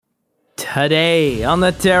Today on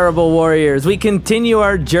the Terrible Warriors, we continue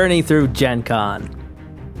our journey through Gen Con.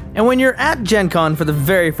 And when you're at Gen Con for the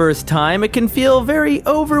very first time, it can feel very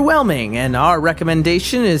overwhelming, and our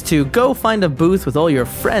recommendation is to go find a booth with all your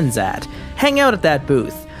friends at. Hang out at that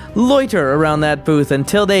booth. Loiter around that booth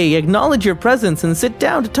until they acknowledge your presence and sit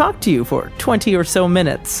down to talk to you for 20 or so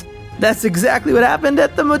minutes. That's exactly what happened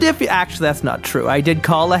at the Modiphius. Actually, that's not true. I did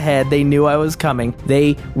call ahead. They knew I was coming.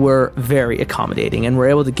 They were very accommodating and were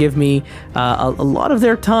able to give me a lot of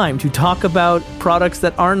their time to talk about products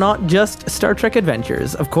that are not just Star Trek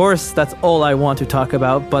Adventures. Of course, that's all I want to talk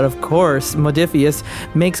about, but of course, Modiphius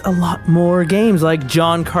makes a lot more games like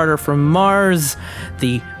John Carter from Mars,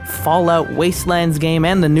 the Fallout Wastelands game,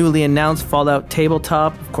 and the newly announced Fallout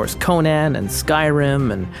Tabletop, of course, Conan and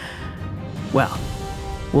Skyrim, and, well,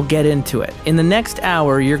 we'll get into it. In the next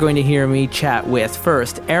hour, you're going to hear me chat with,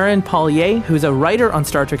 first, Aaron Paulier, who's a writer on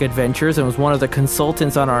Star Trek Adventures and was one of the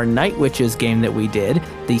consultants on our Night Witches game that we did.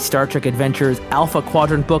 The Star Trek Adventures Alpha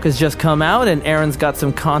Quadrant book has just come out, and Aaron's got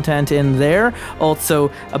some content in there. Also,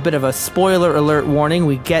 a bit of a spoiler alert warning.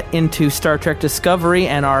 We get into Star Trek Discovery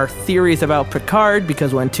and our theories about Picard,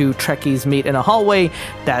 because when two Trekkies meet in a hallway,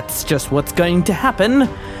 that's just what's going to happen.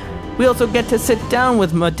 We also get to sit down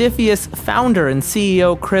with Modiphius founder and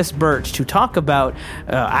CEO Chris Birch to talk about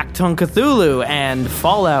Achtung Cthulhu and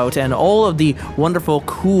Fallout and all of the wonderful,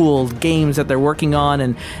 cool games that they're working on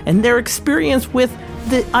and their experience with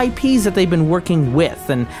the IPs that they've been working with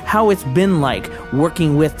and how it's been like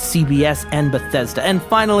working with CBS and Bethesda. And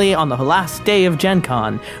finally, on the last day of Gen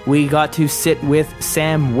Con, we got to sit with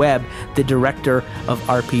Sam Webb, the director of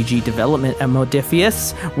RPG development at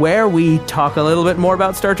Modiphius, where we talk a little bit more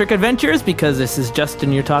about Star Trek Adventures, because this is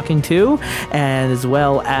Justin you're talking to, and as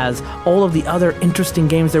well as all of the other interesting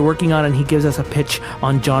games they're working on, and he gives us a pitch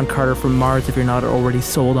on John Carter from Mars if you're not already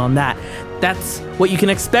sold on that. That's what you can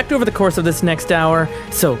expect over the course of this next hour.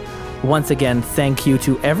 So, once again, thank you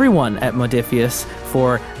to everyone at Modiphius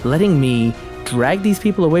for letting me drag these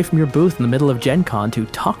people away from your booth in the middle of Gen Con to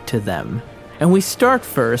talk to them. And we start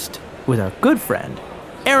first with our good friend,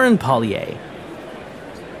 Aaron Paulier.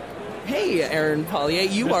 Hey, Aaron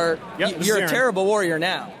Paulier, you're a terrible warrior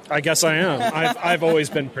now. I guess I am. I've always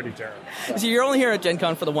been pretty terrible. So you're only here at Gen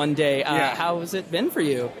Con for the one day. How has it been for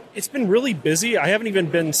you? It's been really busy. I haven't even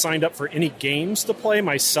been signed up for any games to play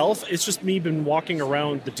myself. It's just me been walking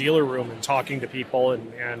around the dealer room and talking to people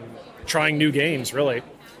and trying new games, really.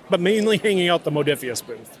 But mainly hanging out the Modiphius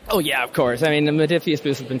booth. Oh, yeah, of course. I mean, the Modiphius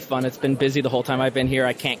booth has been fun. It's been busy the whole time I've been here.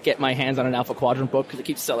 I can't get my hands on an Alpha Quadrant book because it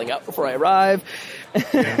keeps selling out before I arrive.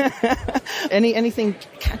 Yeah. Anything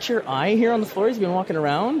catch your eye here on the floor as you've been walking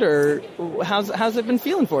around, or how's it been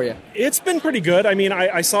feeling for you? It's been pretty good. I mean,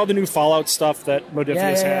 I saw the new Fallout stuff that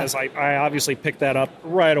Modiphius has. I obviously picked that up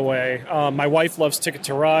right away. My wife loves Ticket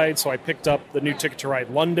to Ride, so I picked up the new Ticket to Ride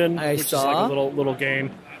London, which is like a little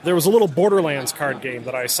game. There was a little Borderlands card game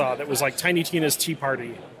that I saw that was like Tiny Tina's Tea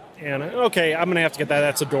Party. And, okay, I'm going to have to get that.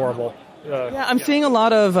 That's adorable. I'm seeing a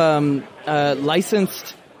lot of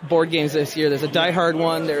licensed board games this year. There's a Die Hard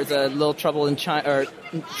one. There's a Little Trouble in China, or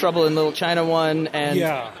Trouble in Little China one. And,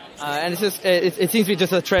 and it's just it seems to be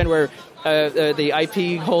just a trend where the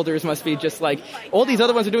IP holders must be just like, all these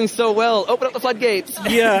other ones are doing so well, open up the floodgates.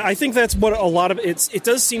 Yeah, I think that's what a lot of it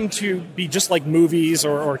does seem to be, just like movies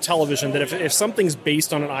or television, that if something's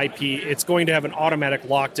based on an IP, it's going to have an automatic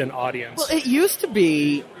locked-in audience. Well, it used to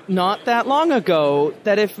be not that long ago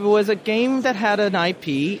that if it was a game that had an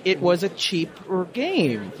IP, it was a cheaper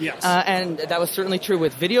game. Yes. And that was certainly true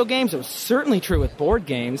with video games. It was certainly true with board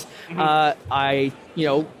games.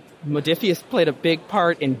 Mm-hmm. Modiphius played a big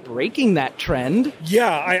part in breaking that trend.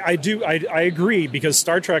 Yeah, I do. I agree, because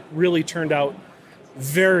Star Trek really turned out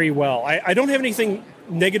very well. I don't have anything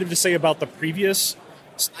negative to say about the previous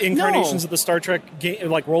incarnations of the Star Trek game,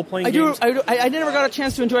 like role-playing games. I never got a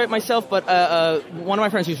chance to enjoy it myself, but one of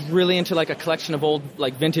my friends who's really into like a collection of old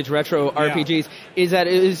like vintage retro RPGs is that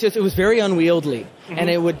it was very unwieldy, mm-hmm.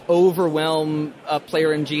 and it would overwhelm a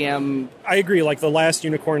player and GM. I agree, like the Last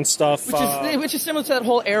Unicorn stuff, which is similar to that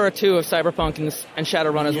whole era too of Cyberpunk and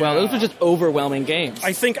Shadowrun as well. Those were just overwhelming games.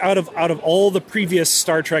 I think out of all the previous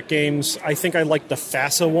Star Trek games, I think I like the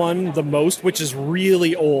FASA one the most, which is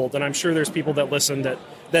really old, and I'm sure there's people that listen that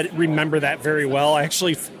remember that very well.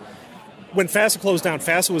 Actually, when FASA closed down,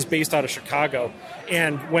 FASA was based out of Chicago,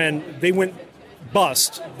 and when they went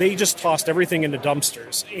bust, they just tossed everything into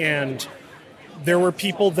dumpsters, and there were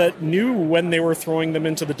people that knew when they were throwing them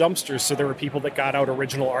into the dumpsters, so there were people that got out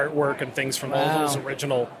original artwork and things from all those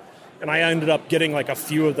original And I ended up getting like a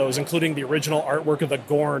few of those, including the original artwork of the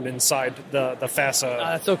Gorn inside the FASA.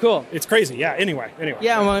 That's so cool. It's crazy. Yeah. Anyway.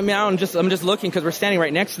 Yeah. Well, I mean, I'm just looking because we're standing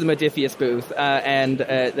right next to the Modiphius booth, and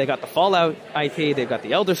they got the Fallout IP, they've got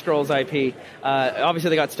the Elder Scrolls IP. Obviously,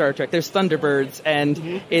 they got Star Trek. There's Thunderbirds,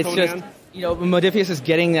 and it's Conan. just Modiphius is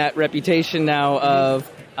getting that reputation now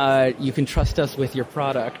of you can trust us with your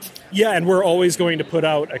product. Yeah, and we're always going to put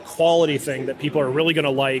out a quality thing that people are really going to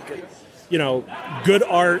like. Good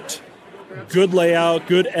art. Good layout,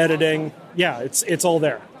 good editing. Yeah, it's all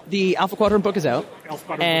there. The Alpha Quadrant book is out,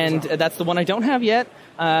 and that's the one I don't have yet.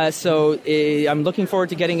 So I'm looking forward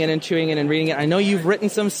to getting in and chewing in and reading it. I know you've written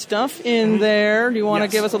some stuff in there. Do you want to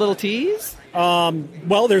give us a little tease?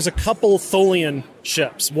 Well, there's a couple Tholian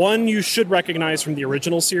ships. One you should recognize from the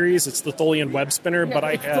original series. It's the Tholian web spinner, but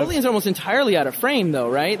I have... Tholians are almost entirely out of frame, though,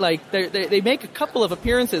 right? Like, they make a couple of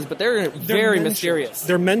appearances, but they're very mysterious.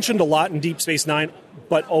 They're mentioned a lot in Deep Space Nine,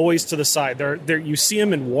 but always to the side. They're you see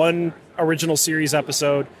them in one original series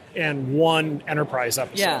episode and one Enterprise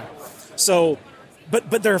episode. Yeah. So, but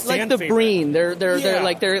they're a fan like the favorite. Breen.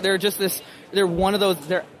 They're just this. They're one of those.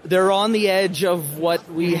 They're on the edge of what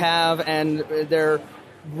we have, and they're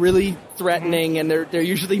really threatening, and they're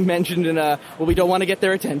usually mentioned in we don't want to get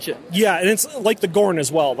their attention. Yeah, and it's like the Gorn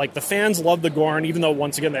as well. Like, the fans love the Gorn, even though,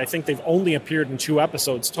 once again, I think they've only appeared in 2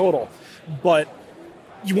 episodes total. But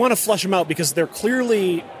you want to flesh them out because they're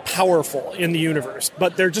clearly powerful in the universe,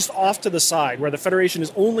 but they're just off to the side, where the Federation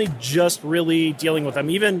is only just really dealing with them.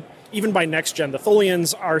 Even by next gen, the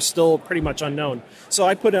Tholians are still pretty much unknown. So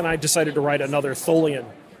I decided to write another Tholian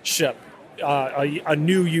ship, a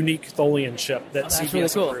new, unique Tholian ship that CBS really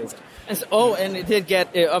cool. approved. And so, and it did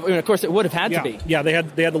get. Of course, it would have had to be. Yeah, they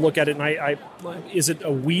had to look at it, and is it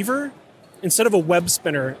a Weaver? Instead of a web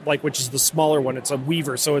spinner, which is the smaller one, it's a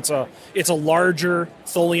Weaver. So it's a larger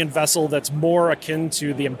Tholian vessel that's more akin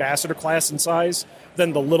to the Ambassador class in size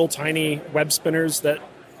than the little tiny web spinners that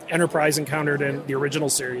Enterprise encountered in the original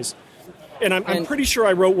series. And I'm pretty sure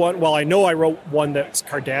I wrote one. Well, I know I wrote one that's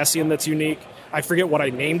Cardassian that's unique. I forget what I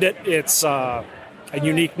named it. It's a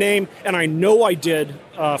unique name. And I know I did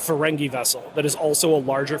a Ferengi vessel that is also a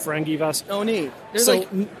larger Ferengi vessel. Oh, neat. There's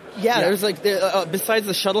there's besides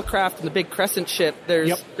the shuttlecraft and the big crescent ship,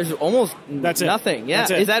 there's almost nothing. Yeah,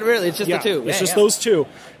 That's it. Is that really? It's just the two. It's just those two.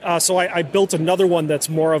 So I built another one that's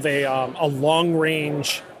more of a long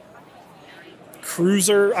range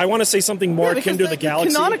cruiser. I want to say something more akin to the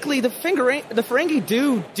Galaxy. Canonically, the Ferengi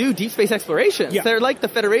do deep space exploration. Yeah. They're like the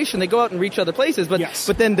Federation. They go out and reach other places,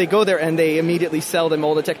 but then they go there and they immediately sell them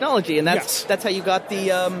all the technology, and that's how you got the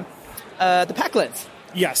Pakleds.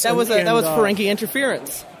 Yes, that was Ferengi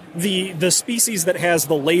interference. The species that has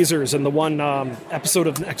the lasers in the one episode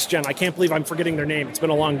of Next Gen, I can't believe I'm forgetting their name. It's been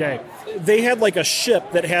a long day. They had like a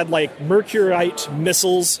ship that had like mercurite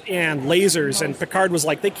missiles and lasers, and Picard was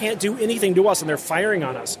like, they can't do anything to us, and they're firing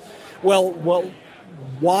on us. Well,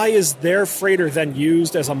 why is their freighter then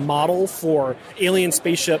used as a model for alien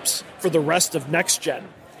spaceships for the rest of Next Gen?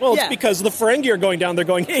 Well, it's because the Ferengi are going down there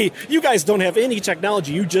going, hey, you guys don't have any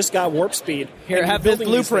technology. You just got warp speed. Here, have this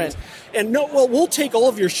blueprint. And we'll take all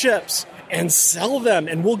of your ships and sell them,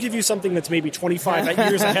 and we'll give you something that's maybe 25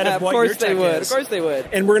 years ahead of what your tech is. Of course they would.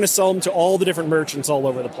 And we're going to sell them to all the different merchants all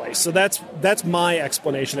over the place. So that's my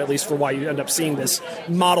explanation, at least, for why you end up seeing this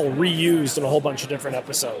model reused in a whole bunch of different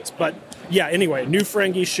episodes. But, yeah, anyway, new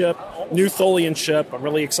Ferengi ship, new Tholian ship. I'm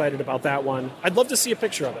really excited about that one. I'd love to see a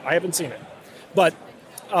picture of it. I haven't seen it. But...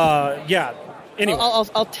 anyway.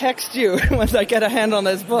 I'll text you once I get a hand on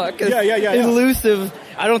this book. Yeah. Elusive.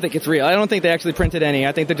 I don't think it's real. I don't think they actually printed any.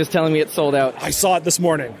 I think they're just telling me it's sold out. I saw it this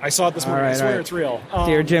morning. I swear it's real.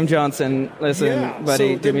 Dear Jim Johnson, listen,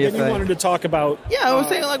 buddy, do me a favor. You wanted to talk about... Yeah, I was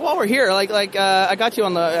saying, while we're here, I got you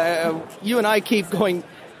on the... you and I keep going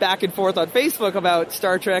back and forth on Facebook about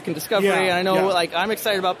Star Trek and Discovery, and I know, I'm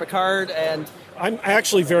excited about Picard, and... I'm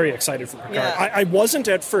actually very excited for Picard. Yeah. I wasn't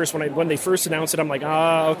at first when they first announced it. I'm like,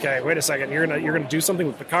 okay, wait a second. You're gonna do something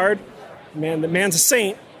with Picard? Man, the man's a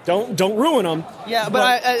saint. Don't ruin him. Yeah,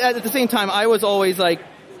 but at the same time, I was always like,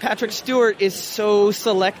 Patrick Stewart is so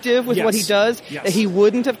selective with what he does that he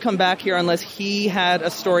wouldn't have come back here unless he had a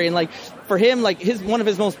story. And for him, one of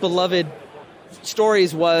his most beloved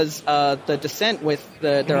stories was the Descent with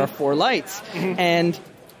there are 4 lights, and.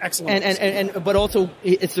 Excellent. And but also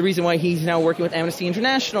it's the reason why he's now working with Amnesty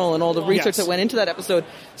International and all the research that went into that episode.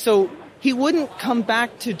 So he wouldn't come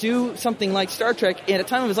back to do something like Star Trek at a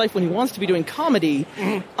time of his life when he wants to be doing comedy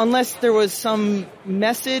unless there was some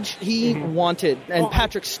message he wanted and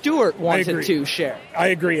Patrick Stewart wanted to share. I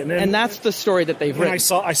agree. And that's the story that they've written. I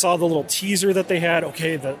saw the little teaser that they had.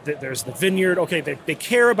 Okay, there's the vineyard. Okay, they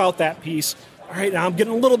care about that piece. all right, now I'm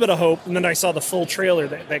getting a little bit of hope. And then I saw the full trailer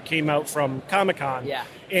that came out from Comic-Con. Yeah.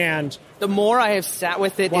 And the more I have sat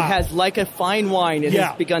with it, it has, like a fine wine, it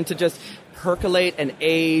has begun to just percolate and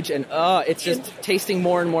age, and it's just tasting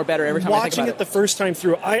more and more better every time I think about it. Watching it the first time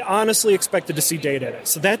through, I honestly expected to see Data in it.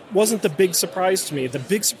 So that wasn't the big surprise to me. The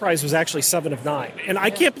big surprise was actually 7 of 9. And I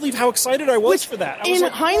can't believe how excited I was for that. In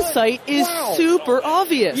hindsight, is super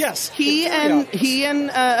obvious. Yes. He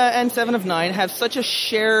and 7 of 9 have such a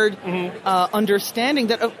shared understanding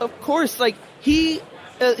that, of course, like,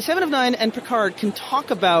 7 of 9 and Picard can talk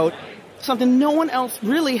about something no one else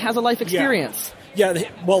really has a life experience. Yeah,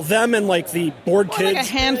 well, them and, like, the board kids. Like a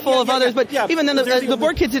handful of others, but even then, the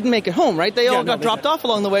board kids didn't make it home, right? They all got dropped off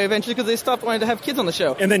along the way eventually because they stopped wanting to have kids on the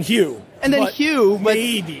show. And then Hugh.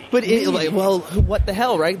 Maybe. But what the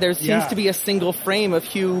hell, right? There seems to be a single frame of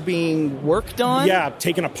Hugh being worked on. Yeah,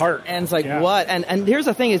 taken apart. And it's like, what? And here's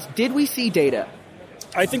the thing is, did we see Data?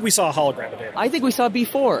 I think we saw a hologram of Data. I think we saw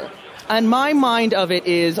before. And my mind of it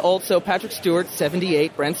is also Patrick Stewart,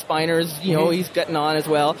 78, Brent Spiner's, he's getting on as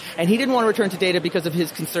well. And he didn't want to return to Data because of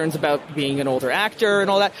his concerns about being an older actor and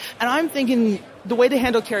all that. And I'm thinking the way they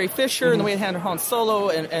handled Carrie Fisher and the way they handled Han Solo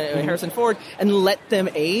and Harrison Ford and let them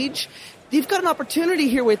age, they've got an opportunity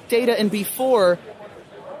here with Data and B4.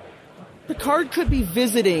 Picard could be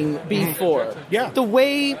visiting B4. Yeah. The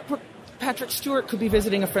way Patrick Stewart could be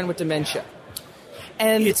visiting a friend with dementia.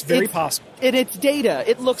 And it's very possible. And it's Data.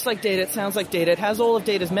 It looks like Data. It sounds like Data. It has all of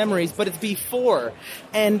Data's memories, but it's B4.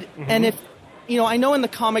 And if, I know in the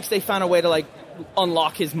comics they found a way to, like,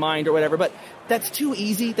 unlock his mind or whatever, but that's too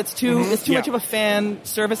easy. That's too, it's too much of a fan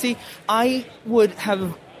servicey. I would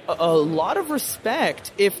have a lot of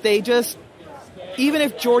respect if they just, even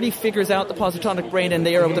if Geordi figures out the positonic brain and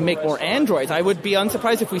they are able to make more androids, I would be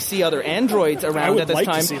unsurprised if we see other androids around at this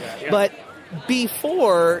time. To see that, But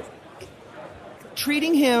B4,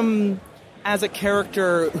 treating him as a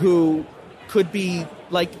character who could be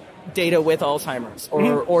like Data with Alzheimer's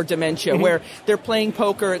or dementia, where they're playing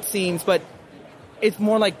poker, it seems, but it's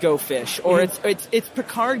more like Go Fish, or it's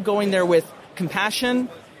Picard going there with compassion,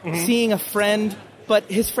 seeing a friend, but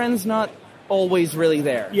his friend's not always really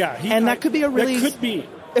there. Yeah, that could be a really...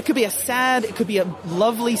 It could be a sad, it could be a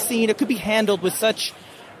lovely scene, it could be handled with such...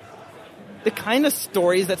 the kind of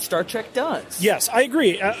stories that Star Trek does. Yes, I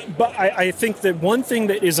agree. But I think that one thing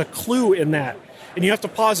that is a clue in that, and you have to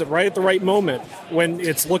pause it right at the right moment when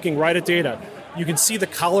it's looking right at Data, you can see the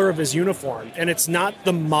collar of his uniform. And it's not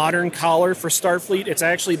the modern collar for Starfleet. It's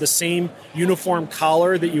actually the same uniform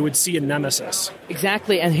collar that you would see in Nemesis.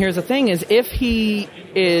 Exactly. And here's the thing is, if he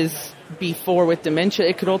is B4 with dementia,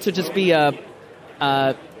 it could also just be a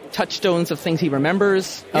touchstones of things he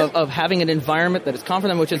remembers, of having an environment that is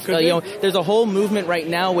confident, which is, there's a whole movement right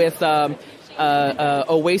now with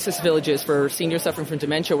oasis villages for seniors suffering from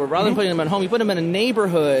dementia, where rather than putting them at home, you put them in a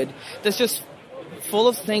neighborhood that's just full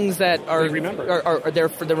of things that are there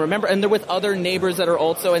for them to remember, and they're with other neighbors that are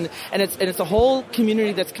also, and it's a whole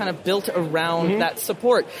community that's kind of built around that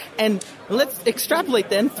support. And let's extrapolate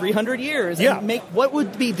then 300 years and make what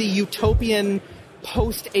would be the utopian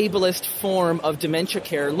post-ableist form of dementia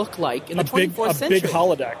care look like in the 24th century? A big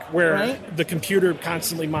holodeck where the computer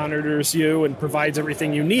constantly monitors you and provides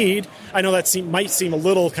everything you need. I know that might seem a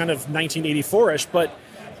little kind of 1984-ish, but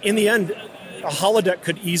in the end, a holodeck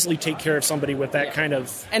could easily take care of somebody with that kind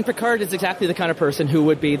of... And Picard is exactly the kind of person who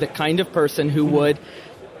would be the kind of person who would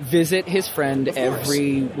visit his friend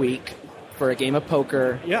every week for a game of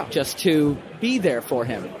poker, just to be there for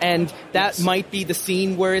him. And that might be the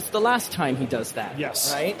scene where it's the last time he does that.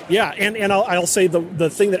 Yes. Right? Yeah, and I'll say the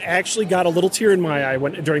thing that actually got a little tear in my eye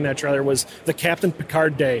during that trailer was the Captain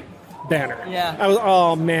Picard Day banner. Yeah. I was,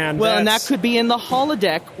 oh man. Well, and that could be in the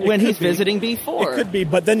holodeck when he's visiting B4. It could be,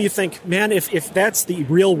 but then you think, man, if that's the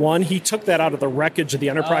real one, he took that out of the wreckage of the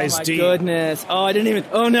Enterprise D. Oh my goodness. Oh, I didn't even,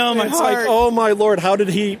 oh no, my heart. It's like, oh my lord, how did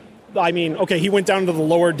he... I mean, okay, he went down to the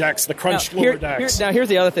lower decks, the crunched lower decks. Here's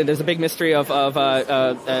the other thing. There's a big mystery of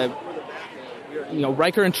Riker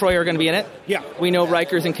and Troy are going to be in it. Yeah. We know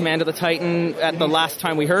Riker's in command of the Titan at the last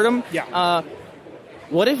time we heard him. Yeah.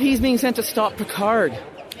 What if he's being sent to stop Picard?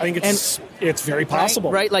 I think it's very possible.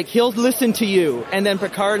 Right? Like, he'll listen to you, and then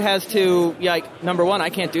Picard has to, number one, I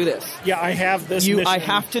can't do this. Yeah, I have this mission. I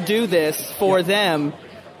have to do this for them,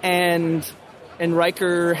 and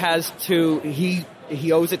Riker has to, he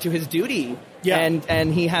owes it to his duty,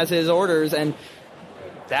 and he has his orders, and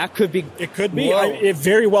that could be... It could be. It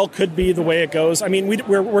very well could be the way it goes. I mean,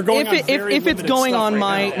 we're going on very if it's going on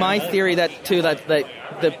right my theory that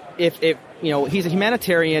if he's a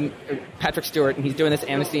humanitarian, Patrick Stewart, and he's doing this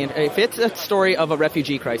Amnesty. And if it's a story of a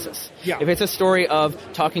refugee crisis, if it's a story of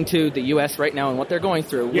talking to the U.S. right now and what they're going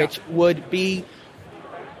through, which would be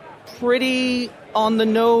pretty on the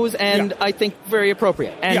nose and I think very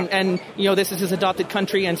appropriate. And this is his adopted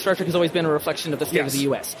country, and Star Trek has always been a reflection of the state of the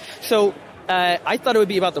U.S. So I thought it would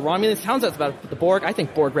be about the Romulans. It sounds like it's about the Borg. I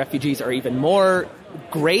think Borg refugees are even more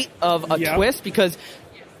great of a twist, because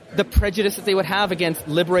the prejudice that they would have against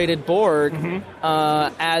liberated Borg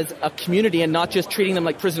as a community, and not just treating them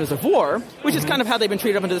like prisoners of war, which is kind of how they've been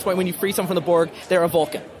treated up until this point. When you free someone from the Borg, they're a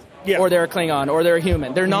Vulcan, or they're a Klingon, or they're a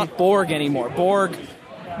human. They're not Borg anymore. Borg,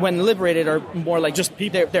 when liberated, are more like just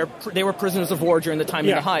people. They were prisoners of war during the time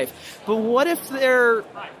in the Hive. But what if they're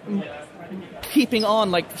keeping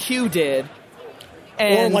on like Hugh did?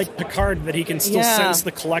 Or like Picard, that he can still sense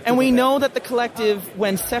the collective. And we know that the collective,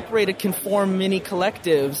 when separated, can form mini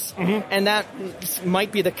collectives, and that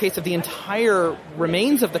might be the case of the entire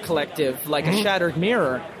remains of the collective, like a shattered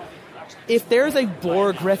mirror. If there's a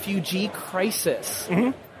Borg refugee crisis,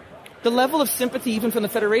 the level of sympathy even from the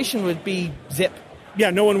Federation would be zip. Yeah,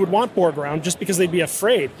 no one would want Borg around just because they'd be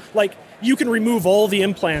afraid. Like, you can remove all the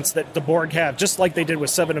implants that the Borg have, just like they did with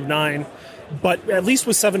Seven of Nine. But at least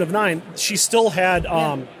with Seven of Nine, she still had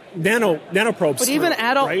nanoprobes. But even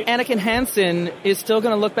adult Anakin Hansen is still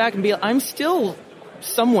going to look back and be like, I'm still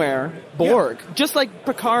somewhere Borg. Yeah. Just like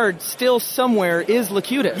Picard still somewhere is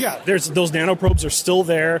Locutus. Yeah, those nanoprobes are still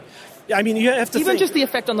there. I mean, you have to even just the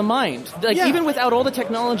effect on the mind. Like, even without all the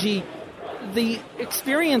technology, the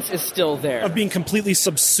experience is still there. Of being completely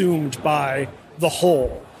subsumed by the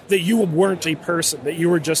whole. That you weren't a person, that you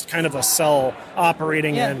were just kind of a cell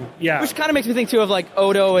operating in. Yeah. Which kind of makes me think, too, of like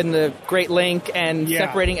Odo and the Great Link and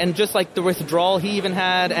separating, and just like the withdrawal he even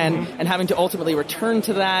had, and having to ultimately return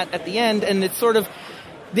to that at the end. And it's sort of,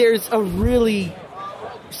 there's a really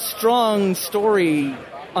strong story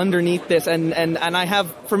underneath this. And I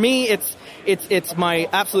have, for me, it's my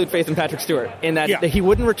absolute faith in Patrick Stewart, in that he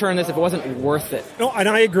wouldn't return this if it wasn't worth it. No, and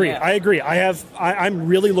I agree. I agree. I'm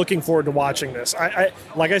really looking forward to watching this. I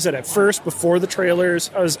like I said, at first, before the trailers,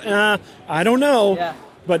 I was, I don't know. Yeah.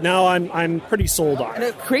 But now I'm pretty sold on it. And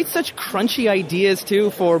it creates such crunchy ideas,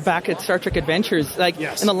 too, for back at Star Trek Adventures. Like,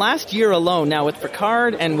 in the last year alone, now with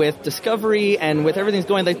Picard and with Discovery and with everything's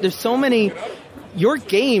going, like, there's so many... Your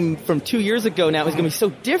game from 2 years ago now is going to be so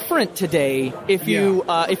different today. If you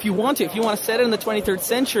want to set it in the 23rd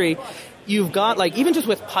century, you've got, like, even just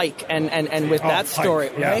with Pike and with that story,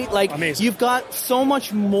 right? Like, amazing. You've got so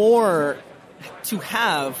much more to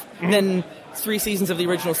have than 3 seasons of the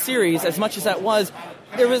original series. As much as that was,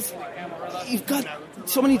 you've got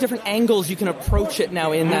so many different angles you can approach it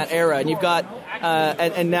now in that era, and you've got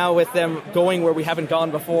and now with them going where we haven't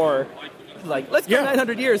gone before. Like, let's go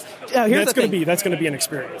 900 years. That's going to be an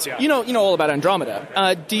experience. Yeah. You know all about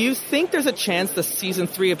Andromeda. Do you think there's a chance the season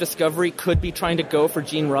 3 of Discovery could be trying to go for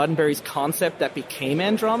Gene Roddenberry's concept that became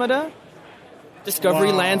Andromeda?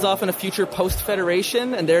 Discovery lands off in a future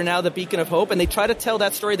post-Federation, and they're now the beacon of hope, and they try to tell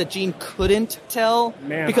that story that Gene couldn't tell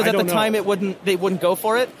because at the time they wouldn't go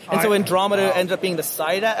for it, and so Andromeda ended up being the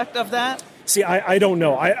side act of that. See, I don't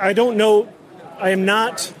know. I don't know. I am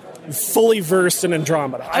not fully versed in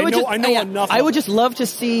Andromeda. I know enough. I would just love to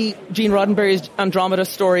see Gene Roddenberry's Andromeda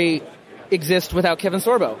story exist without Kevin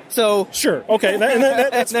Sorbo. So sure, okay,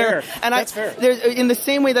 that's fair. And that's fair. In the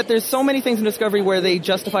same way that there's so many things in Discovery where they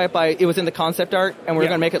justify it by it was in the concept art, and we're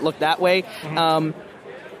going to make it look that way.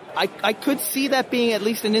 I could see that being at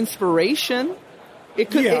least an inspiration.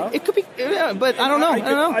 It could be, but I don't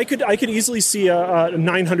know. I could easily see a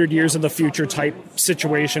 900 years in the future type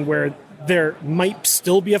situation where there might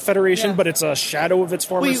still be a Federation, but it's a shadow of its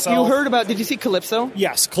former self. You heard about, did you see Calypso?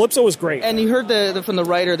 Yes, Calypso was great. And you heard from the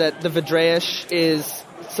writer that the Vidraish is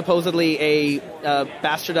supposedly a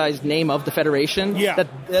bastardized name of the Federation. Yeah.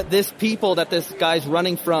 That this people that this guy's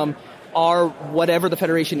running from are whatever the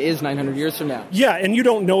Federation is 900 years from now. Yeah, and you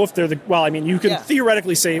don't know if they're you can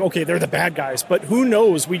theoretically say, okay, they're the bad guys, but who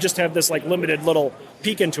knows? We just have this, like, limited little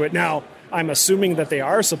peek into it. Now, I'm assuming that they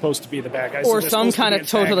are supposed to be the bad guys. Or some kind of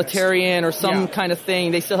totalitarian or some kind of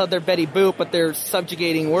thing. They still have their Betty Boop, but they're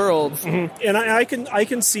subjugating worlds. Mm-hmm. And I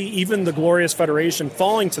can see even the Glorious Federation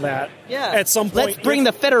falling to that at some point. Let's bring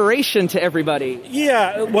the Federation to everybody.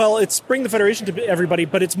 Yeah, well, it's bring the Federation to everybody,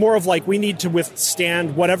 but it's more of like we need to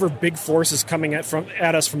withstand whatever big force is coming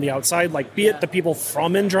at us from the outside, like be it the people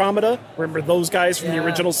from Andromeda, remember those guys from the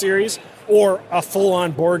original series, or a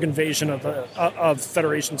full-on Borg invasion of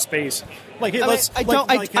Federation space. Like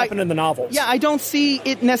happened in the novels. Yeah, I don't see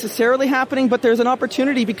it necessarily happening, but there's an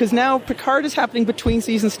opportunity because now Picard is happening between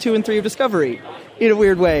seasons 2 and 3 of Discovery in a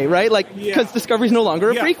weird way, right? Like, because Discovery's no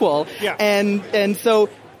longer a prequel. Yeah. And so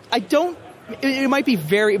I don't, it might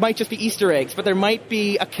just be Easter eggs, but there might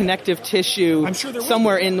be a connective tissue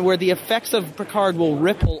somewhere in where the effects of Picard will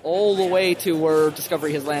ripple all the way to where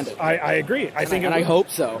Discovery has landed. I agree. I hope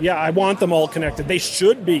so. Yeah, I want them all connected. They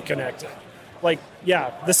should be connected. Like,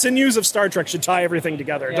 yeah, the sinews of Star Trek should tie everything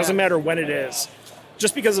together. It doesn't matter when it is.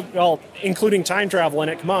 Just because of, including time travel in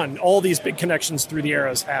it, come on, all these big connections through the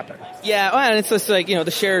eras happen. Yeah, and it's just like,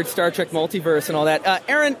 the shared Star Trek multiverse and all that.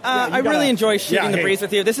 Aaron, I really enjoy shooting the breeze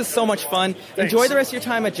with you. This is so much fun. Thanks. Enjoy the rest of your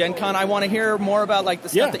time at Gen Con. I want to hear more about the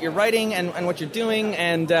stuff that you're writing and what you're doing.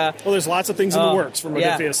 And well, there's lots of things in the works for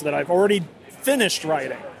Modiphius that I've already finished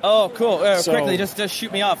writing. Oh, cool. Quickly, just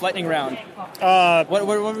shoot me off. Lightning round. What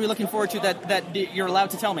are we looking forward to that you're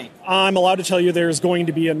allowed to tell me? I'm allowed to tell you there's going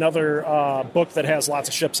to be another book that has lots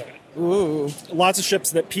of ships in it. Ooh. Lots of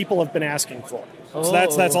ships that people have been asking for. So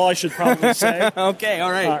that's all I should probably say. Okay,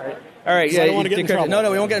 all right. All right, I don't want to get in trouble.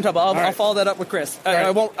 No, we won't get in trouble. I'll follow that up with Chris. Right.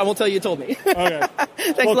 I won't tell you told me. Okay.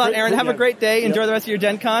 Thanks a lot, Aaron. Have a great day. Enjoy the rest of your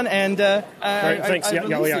Gen Con. And thanks.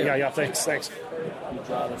 Thanks.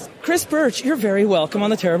 Chris Birch, you're very welcome on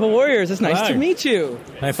The Terrible Warriors. It's nice to meet you.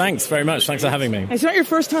 Hey, thanks very much. Thanks for having me. It's not your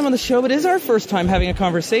first time on the show, but it is our first time having a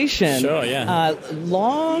conversation. Sure, yeah.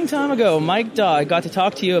 Long time ago, Mike Dodd got to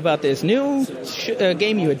talk to you about this new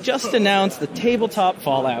game you had just announced, the Tabletop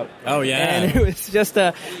Fallout. Oh, yeah. And it was just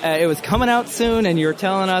it was coming out soon, and you were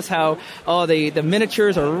telling us how the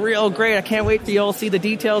miniatures are real great. I can't wait for you all to see the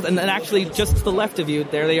details. And then actually, just to the left of you,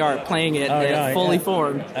 there they are playing it fully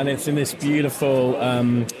formed. And it's in this beautiful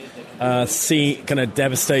sea, kind of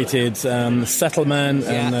devastated settlement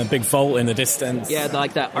and a big vault in the distance. Yeah,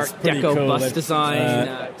 like that Art Deco cool. bus design.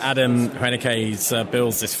 Adam Hreneke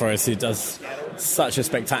builds this for us, who does such a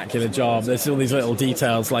spectacular job. There's all these little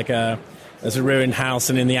details, like there's a ruined house,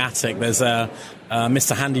 and in the attic there's a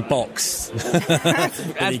Mr. Handy box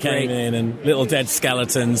that he came in, and little dead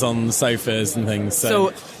skeletons on the sofas and things.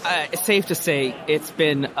 So it's safe to say it's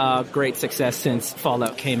been a great success since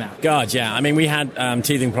Fallout came out. God, yeah. I mean, we had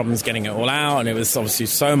teething problems getting it all out, and it was obviously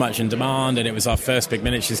so much in demand, and it was our first big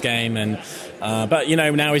miniatures game. And but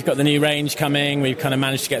now we've got the new range coming. We've kind of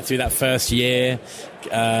managed to get through that first year,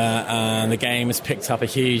 and the game has picked up a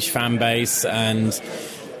huge fan base, and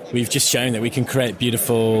we've just shown that we can create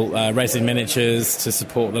beautiful resin miniatures to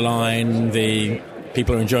support the line. The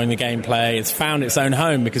people are enjoying the gameplay. It's found its own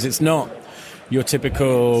home because it's not your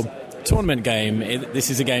typical tournament game. This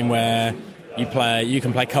is a game where you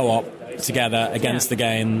can play co-op together against the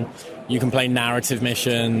game. You can play narrative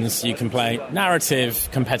missions. You can play narrative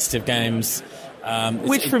competitive games.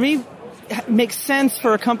 Which for me makes sense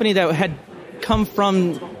for a company that had come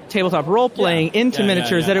from tabletop role-playing into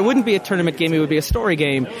miniatures, that it wouldn't be a tournament game, it would be a story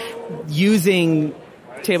game using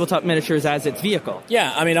tabletop miniatures as its vehicle.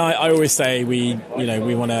 Yeah, I mean, I always say we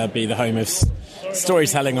want to be the home of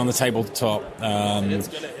storytelling on the tabletop, and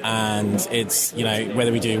it's,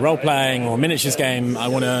 whether we do role-playing or miniatures game, I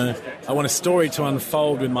want a story to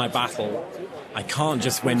unfold with my battle. I can't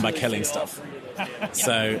just win by killing stuff.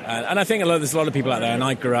 So, and I think there's a lot of people out there, and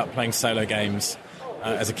I grew up playing solo games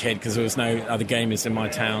as a kid because there was no other gamers in my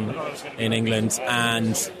town in England,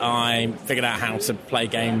 and I figured out how to play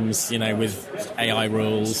games, with AI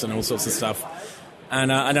rules and all sorts of stuff.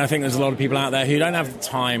 And I think there's a lot of people out there who don't have the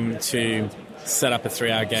time to set up a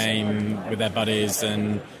 3-hour game with their buddies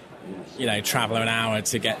and, travel an hour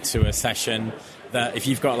to get to a session. That if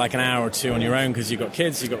you've got like an hour or two on your own because you've got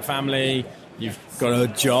kids, you've got family, you've got a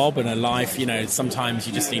job and a life, sometimes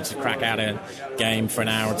you just need to crack out a game for an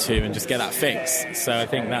hour or two and just get that fix. So I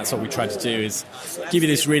think that's what we try to do, is give you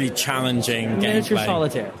this really challenging miniature gameplay.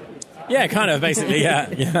 Solitaire. Yeah, kind of, basically, yeah.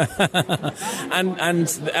 And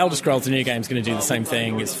the Elder Scrolls, the new game, is going to do the same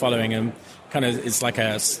thing. It's following them. It's like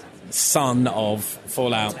a son of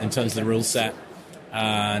Fallout in terms of the rule set.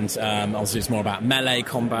 And obviously it's more about melee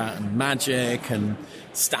combat and magic, and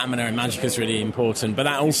stamina and magic is really important. But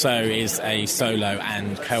that also is a solo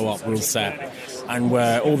and co-op rule set. And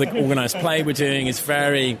where all the organised play we're doing is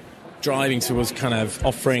very driving towards kind of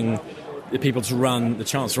offering the people to run the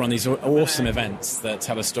chance to run these awesome events that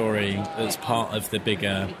tell a story that's part of the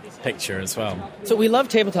bigger picture as well. So we love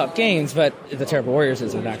tabletop games, but The Terrible Warriors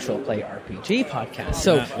is an actual play RPG podcast.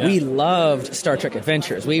 So we loved Star Trek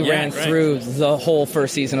Adventures. We ran through the whole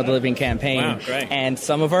first season of the Living Campaign. Wow, great. And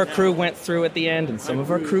some of our crew went through at the end, and some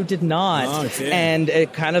of our crew did not. Oh, and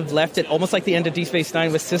it kind of left it almost like the end of Deep Space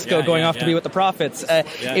Nine with Sisko going off to be with the Prophets.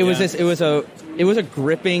 It was a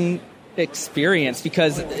gripping experience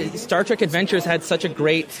because Star Trek Adventures had such a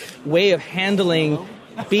great way of handling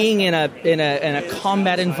being in a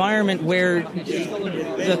combat environment where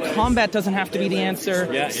the combat doesn't have to be the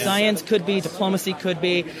answer. Science could be, diplomacy could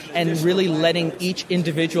be, and really letting each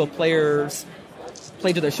individual players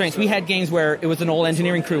play to their strengths. We had games where it was an all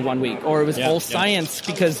engineering crew one week, or it was all science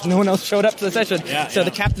because no one else showed up to the session. So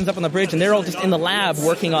the captain's up on the bridge and they're all just in the lab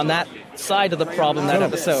working on that side of the problem that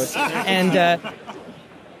episode. And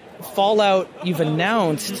Fallout, you've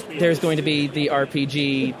announced there's going to be the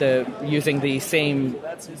RPG, using the same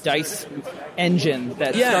dice engine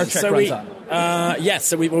that Star Trek runs on.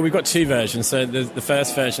 So we've got two versions. So the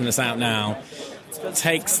first version that's out now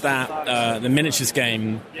takes that the miniatures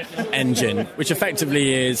game engine, which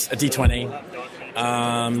effectively is a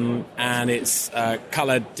D20, and it's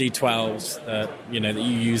coloured D12s that you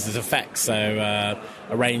use as effects. So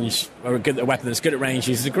a weapon that's good at range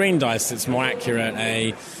uses a green dice. It's more accurate.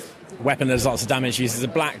 A weapon that does lots of damage uses a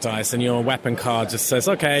black dice, and your weapon card just says,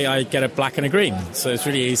 okay, I get a black and a green. So it's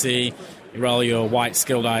really easy. You roll your white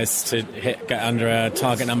skill dice to get under a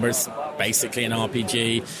target number. It's basically an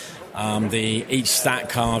RPG. Each stat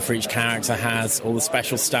card for each character has all the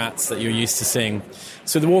special stats that you're used to seeing.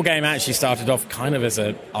 So the war game actually started off kind of as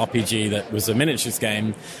an RPG that was a miniatures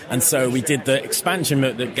game, and so we did the expansion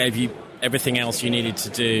book that gave you everything else you needed to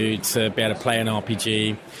do to be able to play an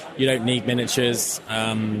RPG. You don't need miniatures.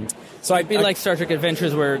 So it'd be like Star Trek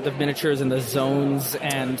Adventures, where the miniatures and the zones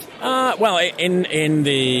and in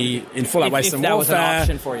Fallout Wasteland Warfare, was an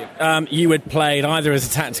option for you. You would play it either as a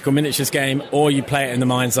tactical miniatures game or you play it in the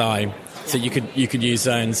mind's eye. So you could use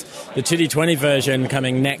zones. The 2D20 version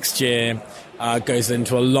coming next year goes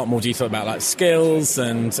into a lot more detail about like skills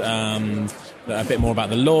and a bit more about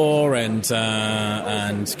the lore and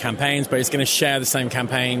campaigns, but it's going to share the same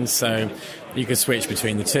campaigns, so you could switch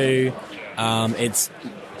between the two.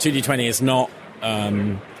 2D20 is not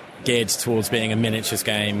geared towards being a miniatures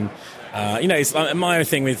game. It's like my own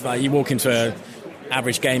thing with you walk into a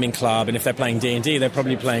average gaming club, and if they're playing D&D, they're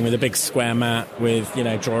probably playing with a big square mat with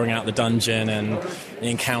drawing out the dungeon and the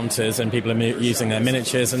encounters, and people are using their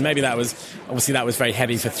miniatures. And maybe that was very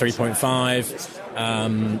heavy for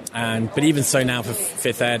 3.5. But even so now for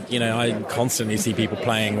 5th Ed, I constantly see people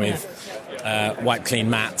playing with white clean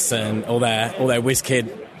mats and all their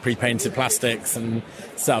WizKid pre-painted plastics and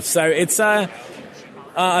stuff. So it's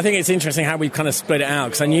I think it's interesting how we've kind of split it out,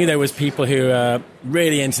 because I knew there was people who are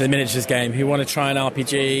really into the miniatures game who want to try an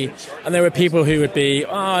RPG, and there were people who would be,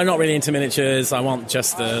 not really into miniatures, I want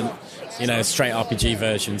just the straight RPG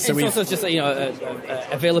version. So it's also just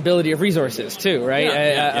availability of resources too,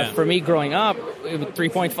 right? For me, growing up,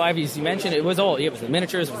 3.5, as you mentioned, it was the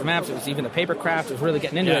miniatures, it was the maps, it was even the paper craft. It was really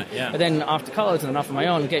getting into it. But then off to college and then off on my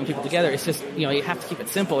own, getting people together, it's just you have to keep it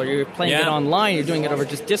simple, or you're playing it online, you're doing it over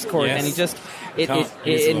just Discord, and you just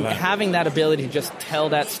having that ability to just tell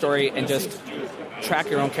that story and just track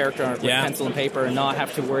your own character with pencil and paper and not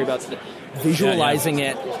have to worry about visualizing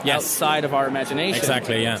it outside of our imagination.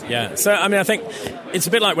 Exactly, yeah. So, I think it's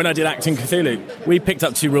a bit like when I did Acting Cthulhu. We picked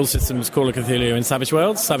up two rule systems, Call of Cthulhu and Savage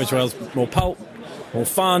Worlds. Savage Worlds, more pulp, more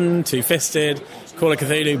fun, two-fisted. Call of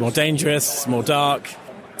Cthulhu, more dangerous, more dark.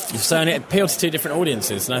 So it appealed to two different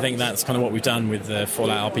audiences, and I think that's kind of what we've done with the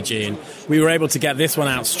Fallout RPG. And we were able to get this one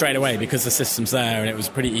out straight away because the system's there, and it was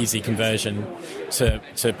a pretty easy conversion to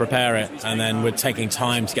prepare it. And then we're taking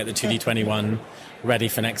time to get the 2D20 one ready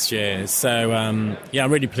for next year. So I'm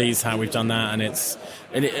really pleased how we've done that,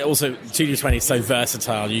 and it also 2D20 is so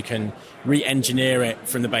versatile. You can re-engineer it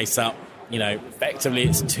from the base up. Effectively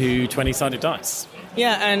it's two 20-sided dice.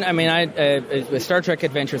 Yeah, and with Star Trek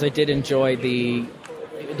Adventures, I did enjoy the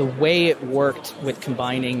way it worked with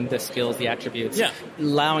combining the skills, the attributes,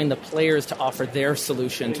 allowing the players to offer their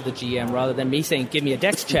solution to the GM rather than me saying, give me a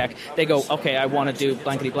dex check. They go, okay, I want to do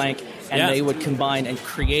blankety blank, and they would combine and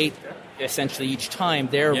create essentially each time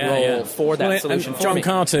their role for that solution for John me.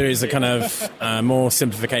 Carter is a kind of more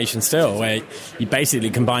simplification still, where you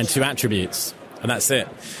basically combine two attributes, and that's it.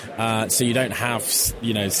 So you don't have,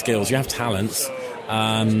 skills, you have talents.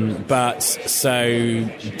 But so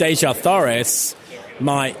Deja Thoris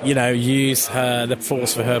might, use the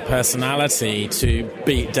force for her personality to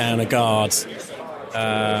beat down a guard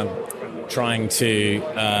trying to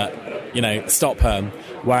stop her.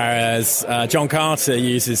 Whereas John Carter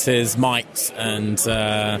uses his might and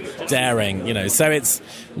daring, so it's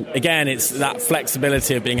that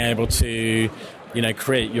flexibility of being able to,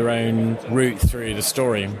 create your own route through the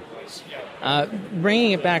story.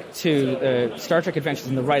 Bringing it back to Star Trek Adventures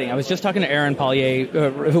in the writing, I was just talking to Aaron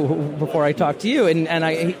Paulier before I talked to you, and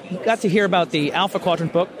I got to hear about the Alpha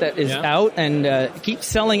Quadrant book that is out and keeps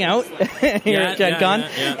selling out here at Gen Con.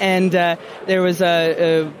 Yeah. And there was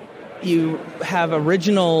you have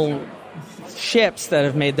original ships that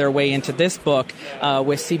have made their way into this book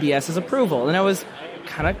with CBS's approval, and that was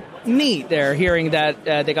kind of neat. They're hearing that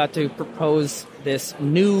they got to propose this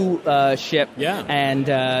new ship, and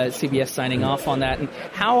CBS signing off on that. And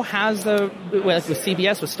how has with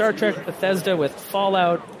CBS, with Star Trek, with Bethesda, with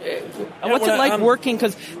Fallout, what's it like working?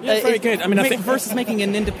 Because very good. I mean, I think versus making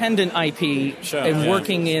an independent IP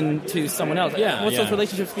working into someone else. What's those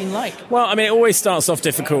relationships been like? Well, I mean, it always starts off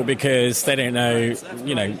difficult because they don't know.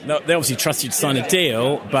 They obviously trust you to sign a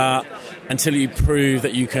deal, but until you prove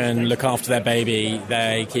that you can look after their baby,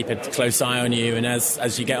 they keep a close eye on you. And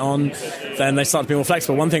as you get on, then they start to be more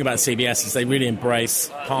flexible. One thing about CBS is they really embrace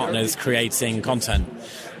partners creating content.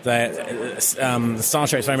 Star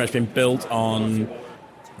Trek's very much been built on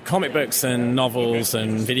comic books and novels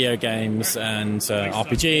and video games and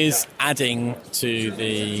RPGs, adding to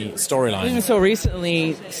the storyline. Even so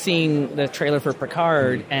recently, seeing the trailer for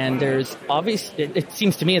Picard, and there's it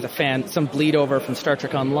seems to me as a fan, some bleed over from Star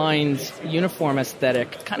Trek Online's uniform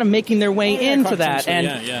aesthetic, kind of making their way into that.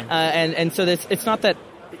 And so it's not that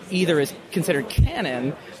either is considered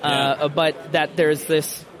canon, but that there's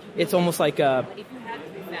this, it's almost like a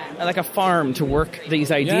farm to work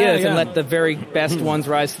these ideas and let the very best ones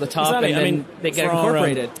rise to the top, and then they get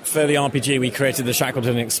incorporated. For the RPG, we created the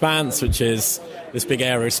Shackleton Expanse, which is this big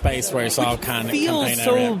aerospace race campaign area. It feels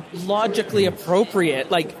so logically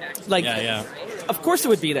appropriate. Of course it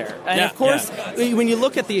would be there. And of course, when you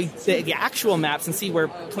look at the actual maps and see where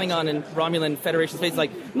Klingon and Romulan Federation space,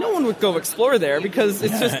 no one would go explore there because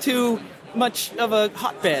it's just too much of a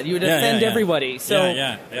hotbed. You would offend everybody. So,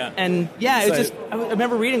 I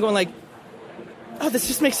remember reading going oh, this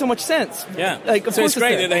just makes so much sense. Yeah. So it's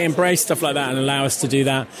great that they embrace stuff like that and allow us to do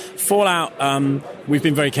that. Fallout, we've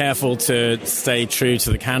been very careful to stay true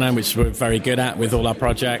to the canon, which we're very good at with all our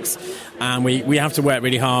projects. And we have to work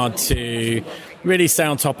really hard to really stay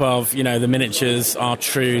on top of, the miniatures are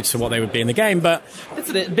true to what they would be in the game. But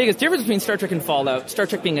that's the biggest difference between Star Trek and Fallout. Star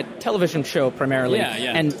Trek being a television show primarily,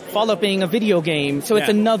 and Fallout being a video game. So it's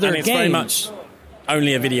another and it's game. Very much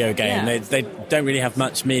only a video game. They don't really have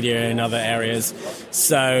much media in other areas.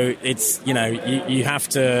 So it's, you have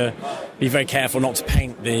to be very careful not to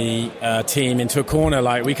paint the team into a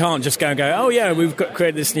corner. We can't just go, oh yeah, we've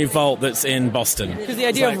created this new vault that's in Boston. Because the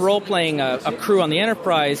idea of role-playing a crew on the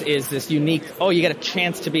Enterprise is this unique, you get a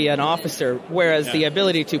chance to be an officer, whereas the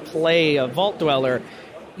ability to play a vault dweller,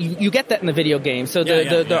 you get that in the video game. So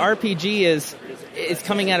the RPG is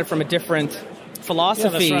coming at it from a different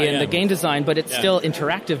philosophy the game design, but it's still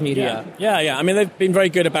interactive media. Yeah. I mean, they've been very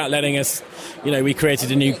good about letting us, we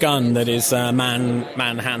created a new gun that is a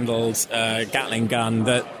man-handled Gatling gun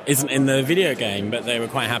that isn't in the video game, but they were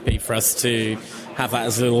quite happy for us to have that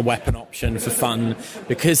as a little weapon option for fun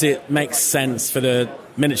because it makes sense for the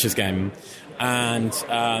miniatures game. And,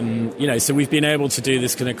 so we've been able to do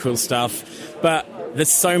this kind of cool stuff, but there's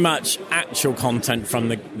so much actual content from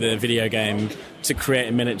the video game to create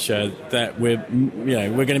a miniature that we're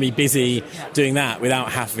going to be busy doing that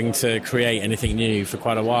without having to create anything new for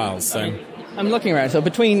quite a while. So I'm looking around. So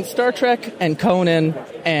between Star Trek and Conan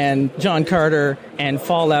and John Carter and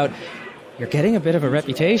Fallout, you're getting a bit of a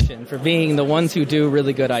reputation for being the ones who do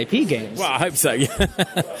really good IP games. Well, I hope so.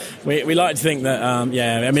 We like to think that,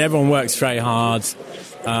 everyone works very hard.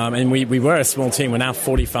 And we were a small team. We're now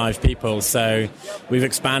 45 people, so we've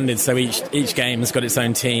expanded. So each game has got its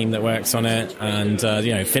own team that works on it, and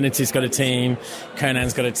Affinity's got a team,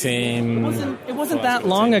 Conan's got a team. It wasn't that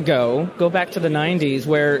long ago. Go back to the 90s,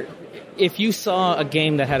 where if you saw a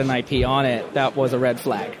game that had an IP on it, that was a red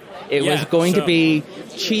flag. It was going to be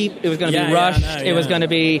cheap. It was going to be rushed. It was going to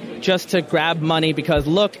be just to grab money because,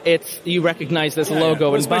 look, you recognize this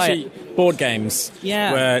logo and buy it. Board games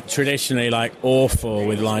were traditionally awful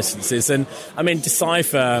with licenses. And,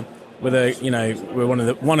 Decipher we're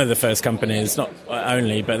one of the first companies, not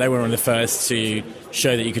only, but they were one of the first to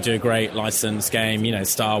show that you could do a great licensed game.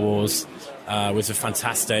 Star Wars was a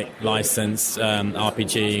fantastic licensed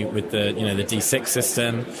RPG with the the D6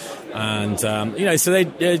 system, and so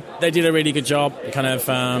they did a really good job, kind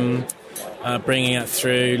of bringing it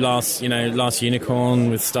through. Last Unicorn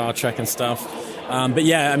with Star Trek and stuff. But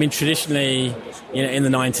yeah, I mean, traditionally, in the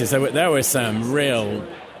 90s, there were some real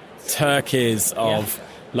turkeys of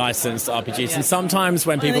licensed RPGs, and sometimes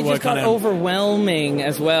when people were kind of overwhelming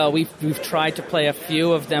as well. We've tried to play a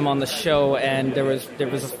few of them on the show, and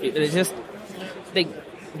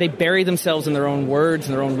they bury themselves in their own words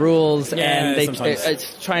and their own rules, and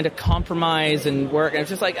it's trying to compromise and work. And it's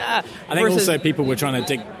just like I think also people were trying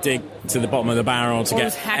to dig to the bottom of the barrel to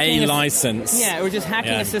get a license. Yeah, or just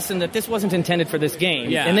hacking a system that this wasn't intended for this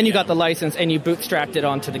game, and then you got the license and you bootstrapped it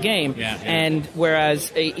onto the game. And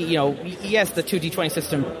whereas yes, the 2D20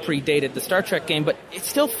 system predated the Star Trek game, but it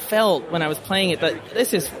still felt when I was playing it that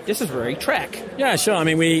this is very Trek. Yeah, sure. I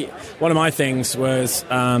mean, one of my things was.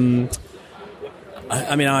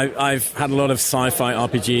 I've had a lot of sci-fi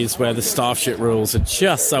RPGs where the starship rules are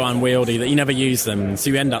just so unwieldy that you never use them, so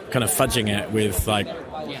you end up kind of fudging it with like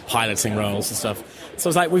piloting roles and stuff. So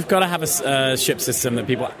it's like we've got to have a ship system that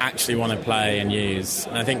people actually want to play and use,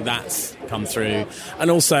 and I think that's come through. And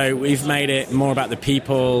also we've made it more about the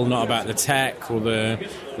people, not about the tech or the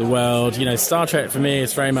world. Star Trek for me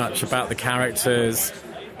is very much about the characters,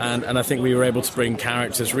 and I think we were able to bring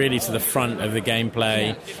characters really to the front of the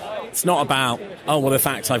gameplay. It's not about, the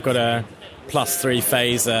fact I've got a +3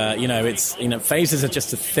 phaser. Phasers are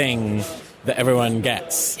just a thing that everyone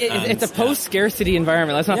gets. It's a post-scarcity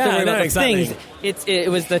environment. Let's not worry about the things. It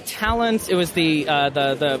was the talents. It was to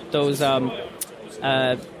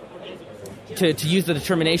use the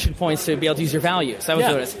determination points to be able to use your values. That was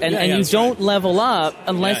what it was. And you don't level up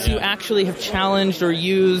unless you actually have challenged or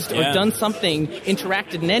used or done something,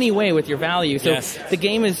 interacted in any way with your value. So the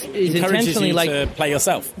game is intentionally you like to play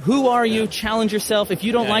yourself. Who are you? Challenge yourself. If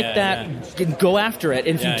you don't like that, go after it.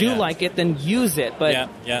 And if you do like it, then use it. But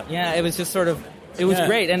it was just sort of. It was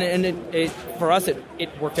great, and it for us, it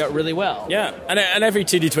worked out really well. Yeah, and every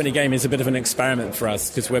 2D20 game is a bit of an experiment for us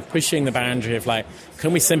because we're pushing the boundary of like,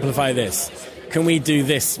 can we simplify this? Can we do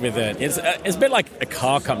this with it? It's a bit like a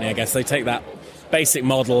car company, I guess. They take that basic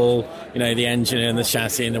model, the engine and the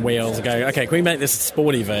chassis and the wheels, and go, okay, can we make this a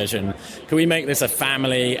sporty version? Can we make this a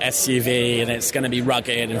family SUV and it's going to be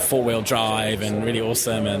rugged and four-wheel drive and really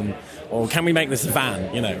awesome, or can we make this a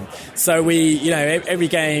van, So we, every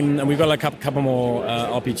game, and we've got a couple more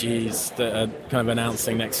RPGs that are kind of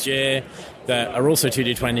announcing next year that are also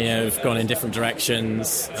 2D20, have gone in different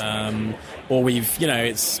directions, or we've,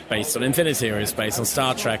 it's based on Infinity or it's based on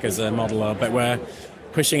Star Trek as a model, but we're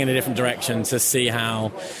pushing in a different direction to see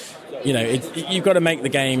how, you've got to make the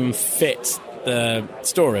game fit the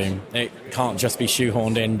story. It can't just be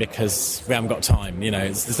shoehorned in because we haven't got time,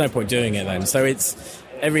 there's no point doing it then. So it's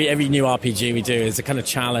every new RPG we do is a kind of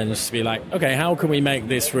challenge to be like, okay, how can we make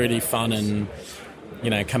this really fun and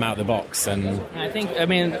come out the box? And I think,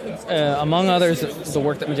 among others, the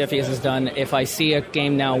work that Modiphius has done, if I see a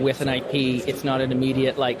game now with an IP, it's not an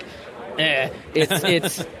immediate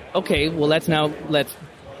it's okay, well let's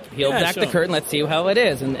peel back the curtain, let's see how it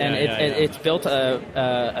is, and it's built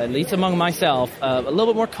at least among myself a little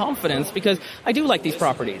bit more confidence, because I do like these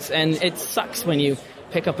properties, and it sucks when you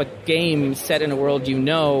pick up a game set in a world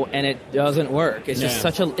and it doesn't work. It's just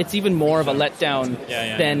it's even more of a letdown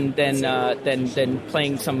than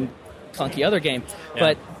playing some clunky other game.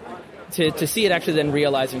 But to see it actually then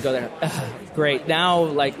realize and go there, great, now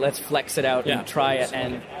let's flex it out and try it,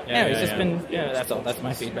 and it's just been that's all. That's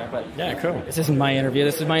my feedback. But cool. This isn't my interview.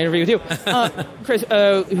 This is my interview with you, Chris.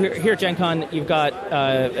 Here at Gen Con, you've got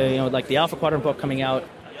the Alpha Quadrant book coming out.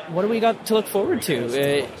 What do we got to look forward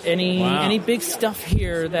to? Any big stuff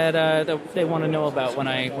here that they want to know about when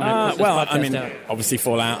I put this podcast out? Obviously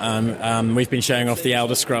Fallout. We've been showing off the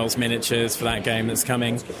Elder Scrolls miniatures for that game that's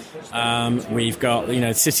coming. We've got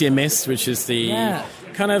City of Mist, which is the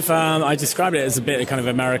kind of I described it as a bit of kind of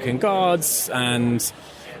American Gods, and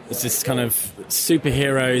it's this kind of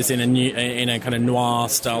superheroes in a kind of noir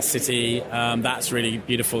style city. That's really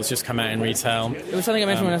beautiful. It's just come out in retail. It was something I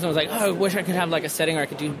mentioned when I was like, I wish I could have a setting where I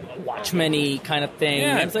could do Watchmen-y kind of thing.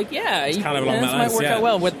 And I was like, it's kind of along that might work out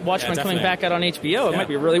well with Watchmen coming back out on HBO. It might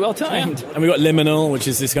be really well timed. Yeah. And we've got Liminal, which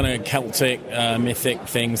is this kind of Celtic, mythic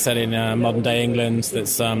thing set in modern day England.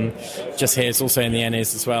 That's just here. It's also in the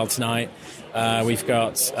Ennis as well tonight. We've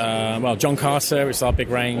got John Carter, which is our big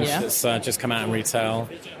range that's just come out in retail.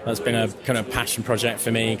 That's been a kind of passion project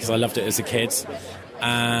for me because I loved it as a kid.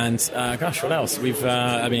 And what else? We've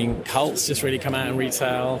Cult's just really come out in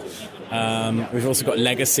retail. We've also got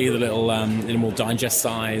Legacy, the little more digest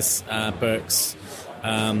size books,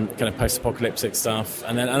 kind of post-apocalyptic stuff.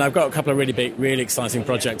 And I've got a couple of really big, really exciting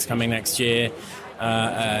projects coming next year.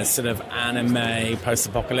 sort of anime,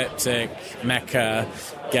 post-apocalyptic mecha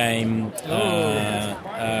game,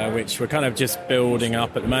 which we're kind of just building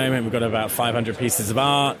up at the moment. We've got about 500 pieces of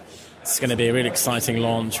art. It's going to be a really exciting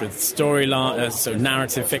launch with storyline, sort of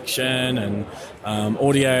narrative fiction and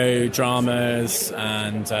audio dramas,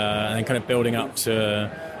 and then kind of building up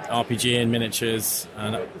to RPG and miniatures,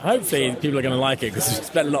 and hopefully people are going to like it because we've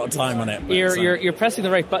spent a lot of time on it. You're pressing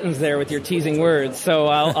the right buttons there with your teasing words, so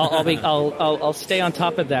I'll stay on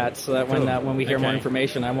top of that so that when we hear more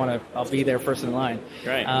information, I'll be there first in line.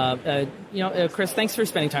 Great. Chris, thanks for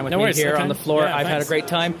spending time with me here on the floor. I've had a great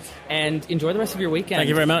time, and enjoy the rest of your weekend. Thank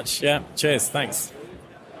you very much. Yeah, cheers. Thanks.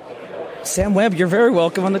 Sam Webb, you're very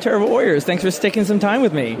welcome on the Terrible Warriors. Thanks for sticking some time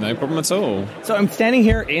with me. No problem at all. So I'm standing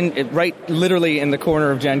here literally in the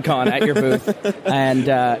corner of Gen Con at your booth. And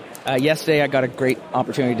yesterday I got a great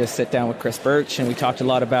opportunity to sit down with Chris Birch, and we talked a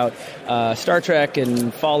lot about Star Trek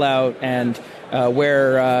and Fallout and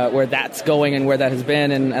where that's going and where that has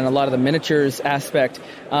been, and a lot of the miniatures aspect.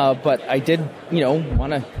 But I did,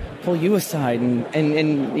 want to pull you aside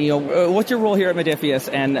and what's your role here at Modiphius?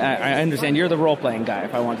 And I understand you're the role-playing guy,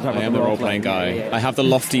 if I want to talk about I am the role-playing guy. Yeah. I have the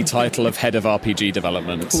lofty title of head of RPG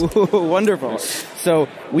development. Wonderful. So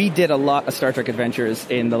we did a lot of Star Trek adventures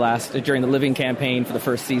during the Living campaign for the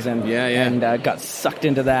first season. Yeah. And got sucked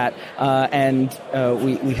into that. And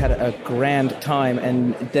we had a grand time.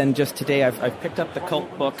 And then just today I've picked up the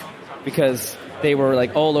Cult book because they were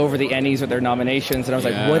like all over the Ennies with their nominations, and I was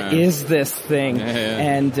like, what is this thing?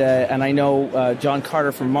 And I know John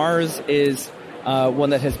Carter from Mars is one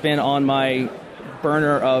that has been on my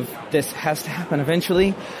burner of this has to happen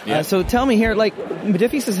eventually. So tell me here,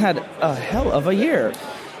 Modiphius has had a hell of a year.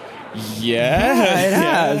 Yeah, it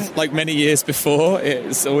has. Like many years before,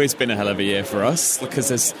 it's always been a hell of a year for us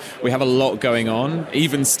because we have a lot going on,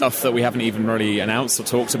 even stuff that we haven't even really announced or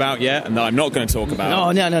talked about yet, and that I'm not going to talk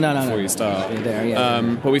about. No. Before you start.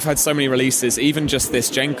 But we've had so many releases, even just this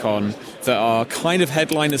Gen Con, that are kind of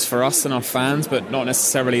headliners for us and our fans, but not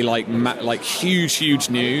necessarily like huge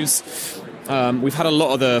news. We've had a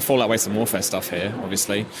lot of the Fallout Waste and Warfare stuff here,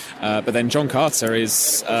 obviously, but then John Carter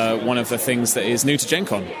is one of the things that is new to Gen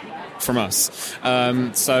Con from us.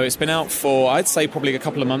 So it's been out for, I'd say, probably a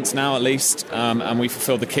couple of months now at least, and we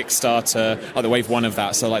fulfilled the Kickstarter, the wave one of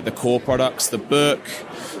that, so like the core products, the book,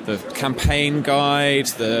 the campaign guide,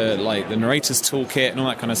 the narrator's toolkit and all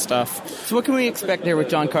that kind of stuff. So what can we expect there with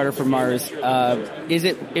John Carter from Mars? Is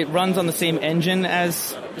it runs on the same engine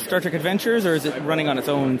as Star Trek Adventures, or is it running on its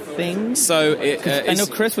own thing? So I know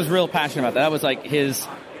Chris was real passionate about that. That was like his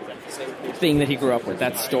thing that he grew up with,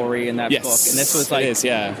 that story and that book. And this was like, was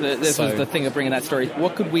the thing of bringing that story.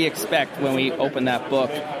 What could we expect when we open that book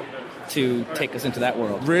to take us into that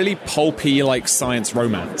world? Really pulpy, like science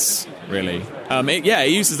romance, really. It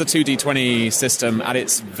uses the 2D20 system at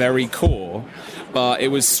its very core, but it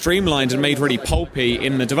was streamlined and made really pulpy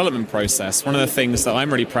in the development process. One of the things that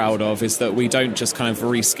I'm really proud of is that we don't just kind of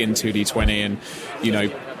reskin 2D20 and,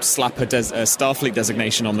 slap a Starfleet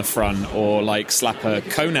designation on the front or like slap a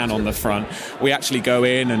Conan on the front. We actually go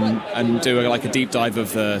in and do a deep dive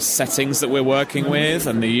of the settings that we're working with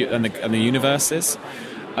and the universes.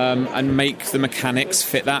 And make the mechanics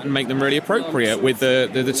fit that and make them really appropriate with the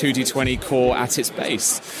 2D20 core at its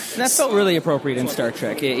base. And that felt really appropriate in Star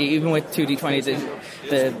Trek. Even with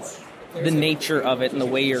 2D20, the nature of it and the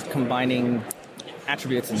way you're combining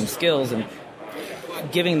attributes and skills and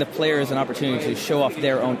giving the players an opportunity to show off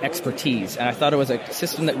their own expertise. And I thought it was a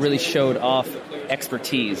system that really showed off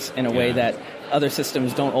expertise in a way that other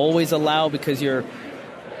systems don't always allow, because you're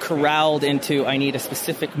corralled into, I need a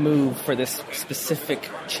specific move for this specific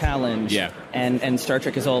challenge. And Star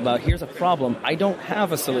Trek is all about, here's a problem, I don't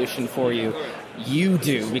have a solution for you, you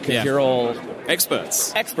do, because you're all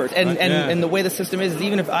experts. And the way the system is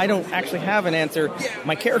even if I don't actually have an answer,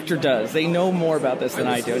 my character does. They know more about this than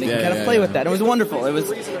I do, and you can kind of play with that. It was wonderful.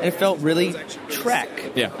 It felt really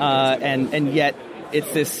Trek. And yet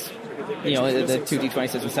it's this, the 2D20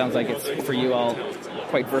 system sounds like it's for you all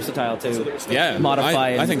quite versatile to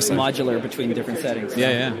modify I think so. Modular between different settings.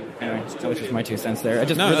 Anyway, that was just my 2 cents there. I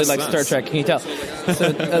just really like Star Trek, can you tell?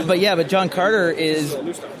 So, but John Carter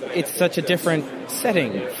it's such a different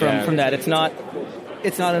setting from that. It's not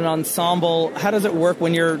an ensemble. How does it work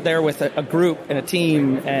when you're there with a group and a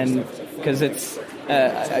team? And because it's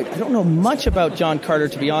I don't know much about John Carter,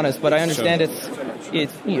 to be honest, but I understand it's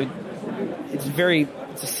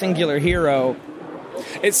a singular hero.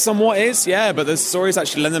 It somewhat is, but the stories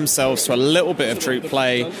actually lend themselves to a little bit of troop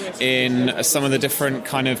play in some of the different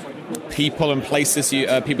kind of people and places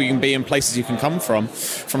people you can be and places you can come from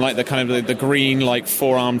like the kind of the green like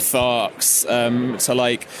four-armed Tharks to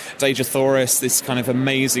like Deja Thoris, this kind of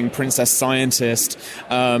amazing princess scientist,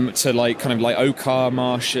 to like kind of like Okar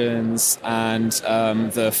Martians and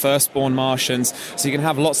the Firstborn Martians. So you can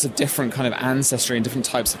have lots of different kind of ancestry and different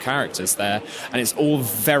types of characters there, and it's all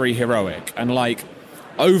very heroic and like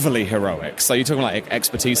overly heroic. So you're talking like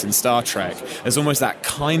expertise in Star Trek. There's almost that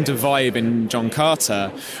kind of vibe in John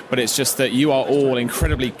Carter, but it's just that you are all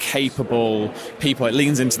incredibly capable people. It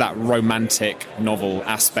leans into that romantic novel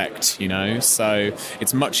aspect, you know. So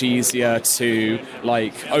it's much easier to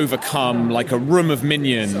like overcome like a room of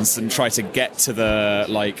minions and try to get to the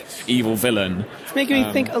like evil villain. It's making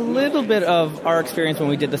me think a little bit of our experience when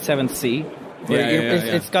we did the Seventh Sea.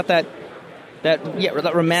 It's got that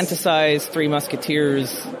romanticized Three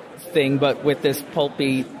Musketeers thing, but with this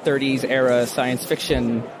pulpy 30s era science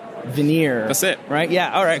fiction veneer. That's it, right?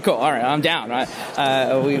 Yeah. All right. Cool. All right. I'm down.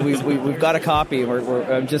 We've got a copy.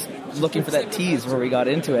 We're just looking for that tease where we got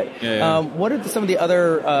into it. Yeah. What are some of the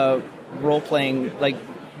other role playing? Like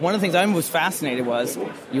one of the things I was fascinated was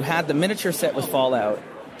you had the miniature set with Fallout,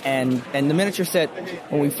 and the miniature set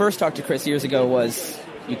when we first talked to Chris years ago was.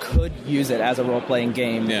 You could use it as a role-playing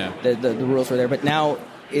game. Yeah. The rules were there, but now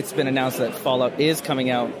it's been announced that Fallout is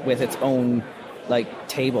coming out with its own like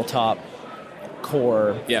tabletop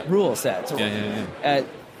core rule set. So, how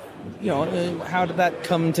did that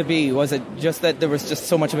come to be? Was it just that there was just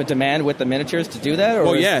so much of a demand with the miniatures to do that?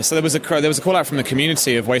 Or So there was a call out from the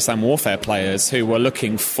community of Wasteland Warfare players who were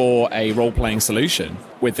looking for a role-playing solution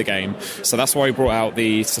with the game. So that's why we brought out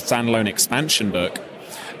the standalone expansion book,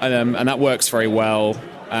 and that works very well.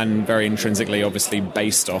 And very intrinsically, obviously,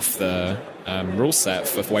 based off the rule set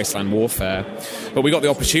for Wasteland Warfare. But we got the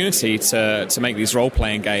opportunity to make these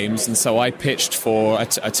role-playing games, and so I pitched for a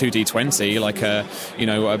 2D20, like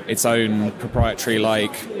its own proprietary,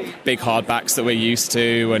 like, big hardbacks that we're used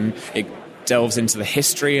to, and it delves into the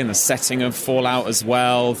history and the setting of Fallout as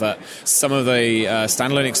well, that some of the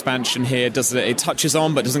standalone expansion here it touches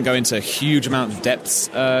on, but doesn't go into a huge amount of depths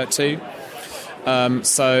to.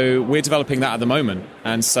 So we're developing that at the moment,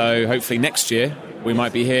 and so hopefully next year we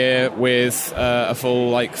might be here with a full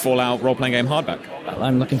like Fallout role-playing game hardback. Well,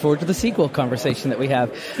 I'm looking forward to the sequel conversation that we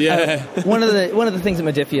have. Yeah. One of the things that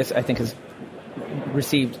Modiphius I think has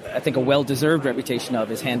received a well-deserved reputation of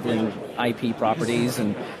is handling IP properties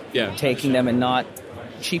and taking them and not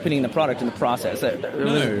cheapening the we're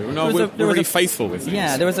really faithful with these.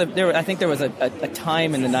 Yeah, there was a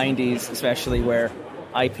time in the 90s especially where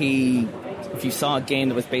IP, if you saw a game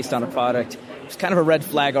that was based on a product, it was kind of a red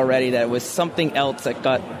flag already that it was something else that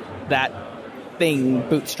got that thing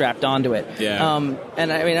bootstrapped onto it. Yeah.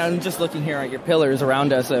 And I mean, I'm just looking here at your pillars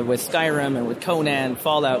around us with Skyrim and with Conan,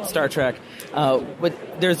 Fallout, Star Trek. But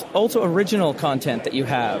there's also original content that you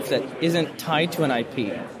have that isn't tied to an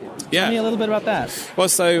IP. Yeah. Tell me a little bit about that. Well,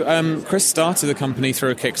 so Chris started the company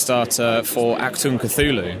through a Kickstarter for Achtung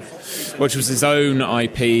Cthulhu, which was his own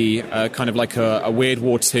IP, kind of like a World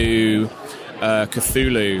War II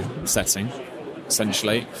Cthulhu setting,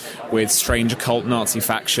 essentially, with strange occult Nazi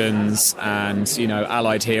factions and,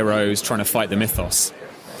 allied heroes trying to fight the mythos.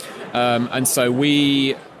 And so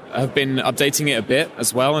we have been updating it a bit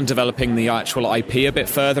as well and developing the actual IP a bit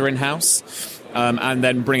further in-house. And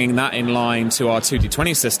then bringing that in line to our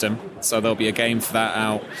 2D20 system. So there'll be a game for that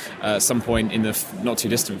out at some point in the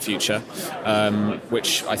not-too-distant future,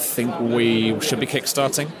 which I think we should be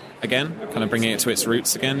kickstarting again, kind of bringing it to its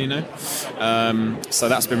roots again, So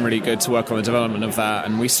that's been really good to work on the development of that.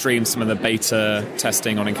 And we streamed some of the beta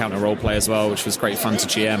testing on Encounter Roleplay as well, which was great fun to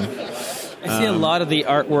GM. I see a lot of the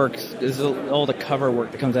artwork, all the cover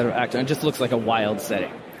work that comes out of Achtung. It just looks like a wild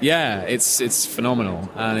setting. Yeah, it's phenomenal,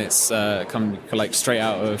 and it's come like straight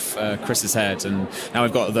out of Chris's head. And now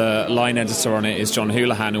we've got the line editor on it is John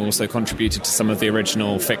Houlihan, who also contributed to some of the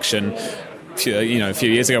original fiction. A few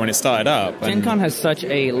years ago when it started up. Gen Con has such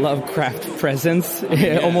a Lovecraft presence.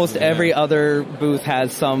 Almost every other booth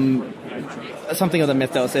has something of the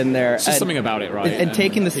mythos in there. It's just something about it, right? And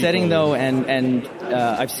taking the setting, though, and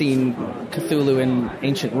I've seen Cthulhu in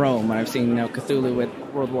ancient Rome, and I've seen Cthulhu with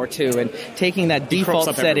World War II, and taking that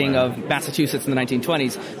default setting of Massachusetts in the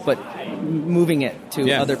 1920s, but moving it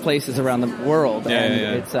to other places around the world.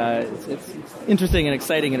 It's interesting and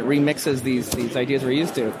exciting, and it remixes these ideas we're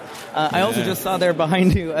used to. I also just saw there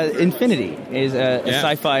behind you, Infinity is a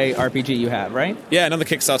sci-fi RPG you have, right? Yeah, another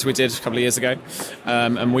Kickstarter we did a couple of years ago,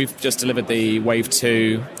 and we've just delivered the Wave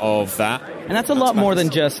 2 of that. And that's a lot more than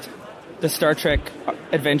just the Star Trek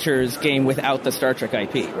Adventures game without the Star Trek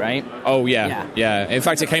IP, right? Oh, yeah. In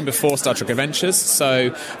fact, it came before Star Trek Adventures,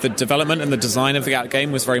 so the development and the design of the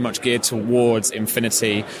game was very much geared towards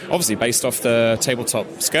Infinity, obviously based off the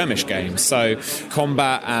tabletop skirmish game. So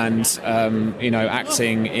combat and,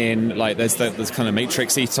 acting in, like, there's kind of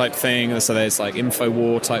Matrix-y type thing, so there's, like,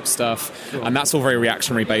 InfoWar type stuff, and that's all very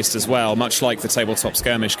reactionary based as well, much like the tabletop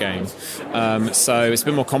skirmish game. So it's a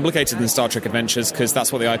bit more complicated than Star Trek Adventures because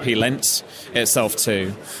that's what the IP lent itself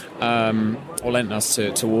to, or lent us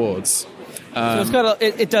towards. So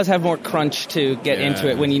it does have more crunch to get into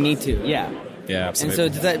it when you need to. Yeah, absolutely. And so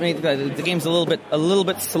does that make the game's a little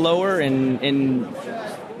bit slower in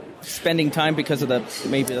spending time because of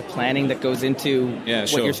the planning that goes into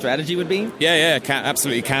what your strategy would be?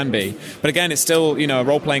 Absolutely can be. But again, it's still, a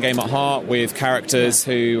role-playing game at heart with characters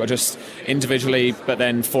who are just individually, but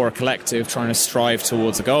then for a collective, trying to strive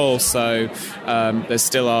towards a goal. So there's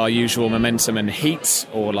still our usual momentum and heat,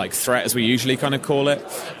 or like threat as we usually kind of call it,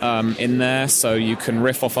 in there. So you can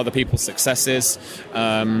riff off other people's successes.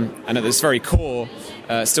 And at its very core,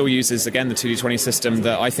 still uses, again, the 2D20 system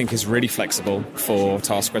that I think is really flexible for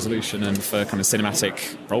task resolution and for kind of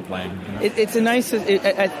cinematic role-playing. It's a nice...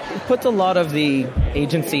 It puts a lot of the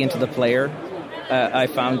agency into the player, I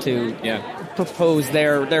found, to propose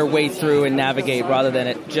their way through and navigate, rather than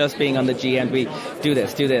it just being on the GM. We do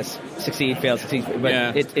this, succeed, fail, succeed.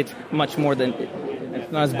 But it's much more than... It's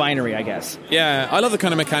not as binary, I guess. Yeah, I love the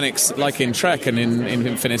kind of mechanics like in Trek and in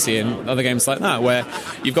Infinity and other games like that, where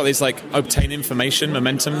you've got these like obtain information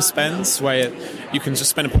momentum spends, where you can just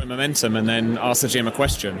spend a point of momentum and then ask the GM a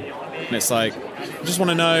question. And it's like, I just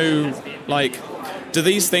want to know, like, do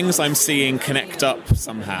these things I'm seeing connect up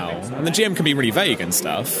somehow? And the GM can be really vague and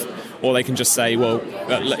stuff. Or they can just say, well,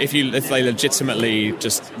 if they legitimately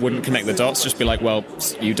just wouldn't connect the dots, just be like, well,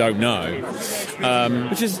 you don't know.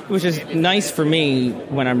 Which is nice for me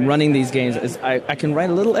when I'm running these games, is I can write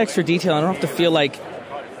a little extra detail. I don't have to feel like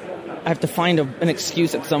I have to find an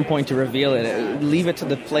excuse at some point to reveal it. Leave it to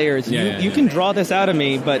the players. You can draw this out of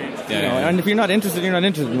me, but and if you're not interested, you're not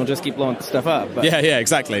interested, and we'll just keep blowing stuff up. But. Yeah,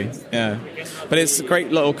 exactly. Yeah, but it's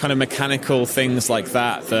great little kind of mechanical things like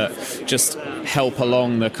that just help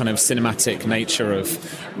along the kind of cinematic nature of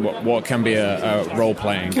what can be a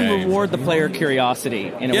role-playing game. You can reward the player curiosity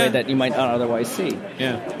in a way that you might not otherwise see.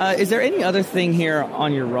 Yeah. Is there any other thing here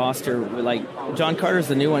on your roster, like John Carter's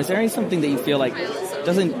the new one? Is there something that you feel like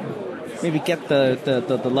doesn't maybe get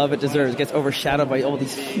the love it deserves, gets overshadowed by all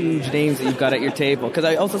these huge names that you've got at your table? Because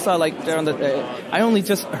I also saw, like, I only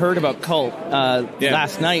just heard about Cult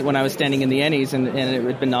last night when I was standing in the Ennies, and it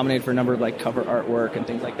had been nominated for a number of like cover artwork and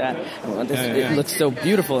things like that. It looks so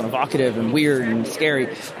beautiful and evocative and weird and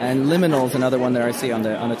scary. And Liminal's another one that I see on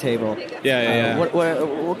the table.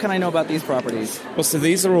 What can I know about these properties? Well, so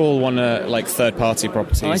these are all like third-party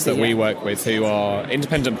properties that we work with, who are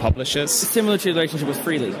independent publishers. Similar to the relationship with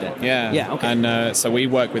Free League, then. Yeah, okay. And so we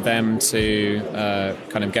work with them to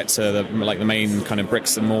kind of get to the main kind of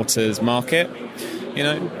bricks and mortars market,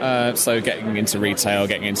 so getting into retail,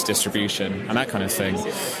 getting into distribution, and that kind of thing.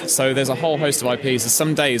 So there's a whole host of IPs. There's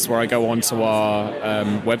some days where I go onto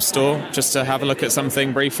our web store just to have a look at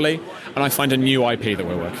something briefly, and I find a new IP that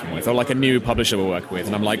we're working with, or like a new publisher we're working with,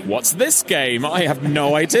 and I'm like, what's this game? I have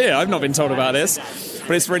no idea. I've not been told about this.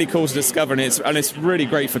 But it's really cool to discover, and it's really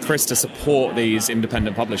great for Chris to support these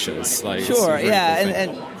independent publishers. Like, sure, cool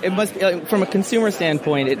and it must be, from a consumer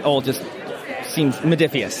standpoint, it all just seems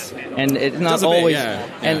modiphious, and it's not always.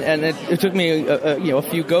 And it took me a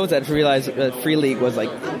few goes at it to realize that Free League was like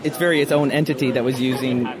its own entity that was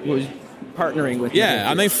partnering with.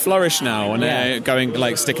 And they flourish now, and they're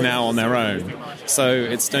going sticking out on their own. So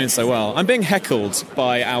it's doing so well. I'm being heckled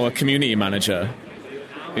by our community manager,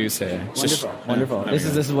 who's here. Wonderful. This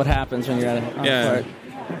is what happens when you're at a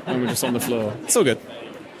when we're just on the floor. It's all good.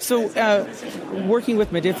 So, working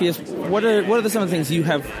with Modiphius, what are some of the things you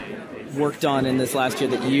have worked on in this last year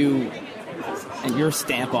that you and your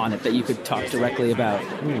stamp on it that you could talk directly about?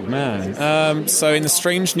 Oh, man. So in the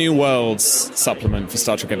Strange New Worlds supplement for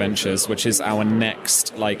Star Trek Adventures, which is our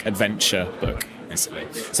next adventure book, basically.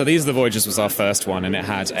 So These Are the Voyages was our first one, and it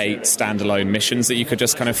had 8 standalone missions that you could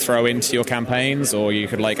just kind of throw into your campaigns, or you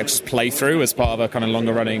could just play through as part of a kind of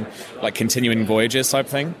longer running continuing voyages type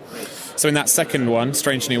thing. So in that second one,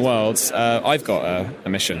 Strange New Worlds, I've got a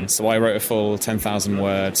mission. So I wrote a full 10,000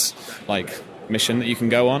 words mission that you can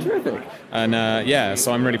go on. Terrific. And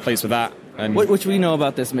so I'm really pleased with that. And what should we know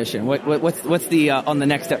about this mission? What's the on the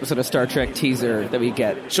next episode of Star Trek teaser that we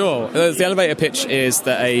get? Sure. The elevator pitch is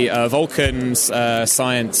that a Vulcan's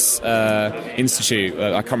Science Institute,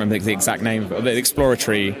 I can't remember the exact name, but the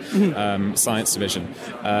Exploratory Science Division,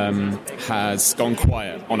 has gone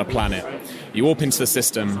quiet on a planet. You warp into the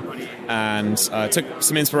system and took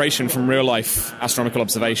some inspiration from real-life astronomical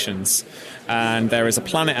observations. And there is a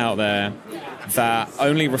planet out there that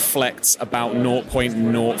only reflects about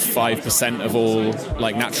 0.05% of all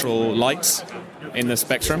natural light in the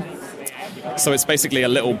spectrum. So it's basically a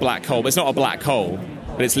little black hole. But it's not a black hole,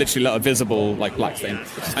 but it's literally a visible black thing.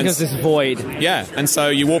 Because it's void. Yeah, and so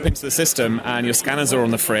you warp into the system and your scanners are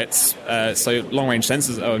on the fritz. So long-range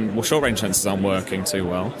sensors, short-range sensors aren't working too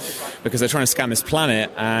well because they're trying to scan this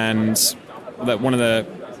planet, and that one of the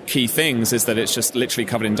key things is that it's just literally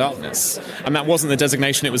covered in darkness. And that wasn't the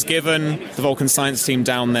designation it was given. The Vulcan science team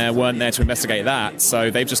down there weren't there to investigate that, so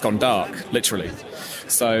they've just gone dark, literally.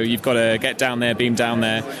 So you've got to get down there, beam down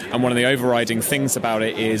there, and one of the overriding things about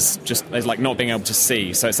it is not being able to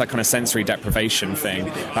see. So it's that kind of sensory deprivation thing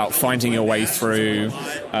about finding your way through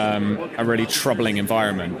a really troubling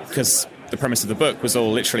environment, because the premise of the book was all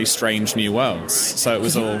literally strange new worlds. So it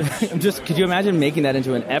was all... Could you imagine making that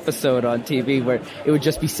into an episode on TV where it would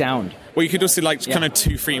just be sound? Well, you could also kind of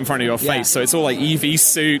 2 feet in front of your face, so it's all EV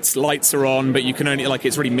suits, lights are on, but you can only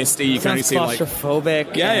it's really misty. You can only see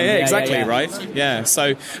claustrophobic. Exactly, right? Yeah.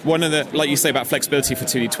 So one of the, like you say about flexibility for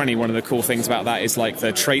 2D20, one of the cool things about that is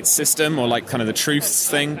the trait system, or kind of the truths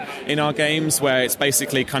thing in our games, where it's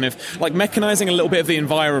basically kind of mechanizing a little bit of the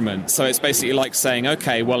environment. So it's basically saying,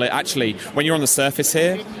 okay, well, actually, when you're on the surface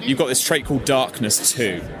here, you've got this trait called darkness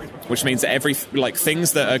 2. Which means that every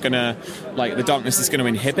things that are gonna the darkness is going to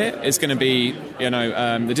inhibit is going to be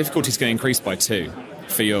the difficulty is going to increase by 2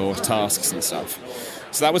 for your tasks and stuff.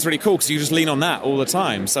 So that was really cool because you just lean on that all the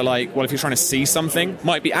time. So if you're trying to see something,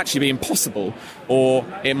 might be actually be impossible, or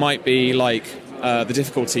it might be the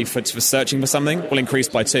difficulty for searching for something will increase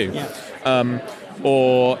by 2. Yeah.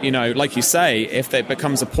 Or like you say, if there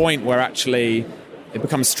becomes a point where actually it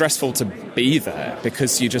becomes stressful to be there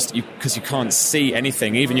because you can't see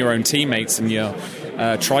anything. Even your own teammates and your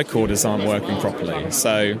tricorders aren't working properly.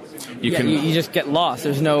 So you just get lost.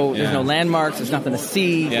 There's no landmarks. There's nothing to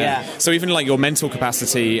see. Yeah. So even your mental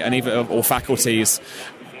capacity and even or faculties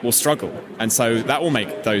will struggle, and so that will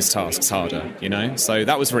make those tasks harder. So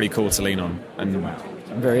that was really cool to lean on. And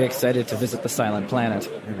I'm very excited to visit the Silent Planet.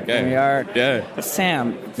 Here we are. Yeah.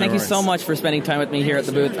 Sam, thank you so much for spending time with me here at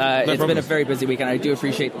the booth. It's been a very busy weekend. I do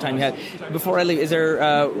appreciate the time you had. Before I leave, is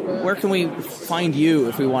there where can we find you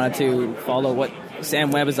if we wanted to follow what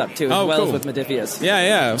Sam Webb is up to, as well as with Modiphius?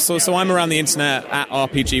 Yeah. So I'm around the internet at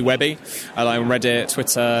RPG Webby. I like Reddit,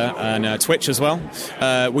 Twitter, and Twitch as well.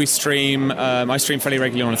 We stream. I stream fairly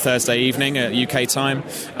regularly on a Thursday evening at UK time.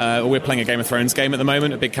 We're playing a Game of Thrones game at the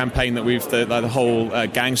moment, a big campaign that the whole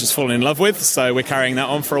gang's just fallen in love with. So we're carrying that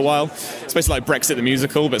on for a while. It's basically like Brexit the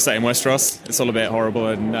musical, but set in Westeros. It's all a bit horrible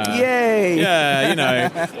and yay!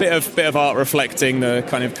 Yeah, bit of art reflecting the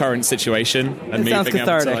kind of current situation. And it sounds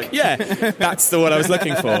cathartic. That's the one I was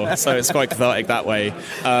looking for, so it's quite cathartic that way.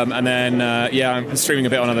 And then I'm streaming a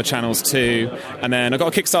bit on other channels too. And then I've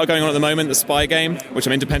got a Kickstarter going on at the moment, the Spy game, which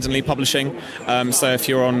I'm independently publishing. So if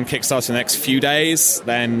you're on Kickstarter the next few days,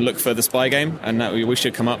 then look for the Spy game, and we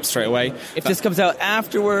should come up straight away. If this comes out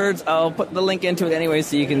afterwards, I'll put the link into it anyway,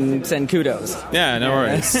 so you can send kudos. Yeah, no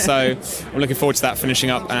worries. So I'm looking forward to that finishing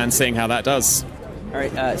up and seeing how that does. All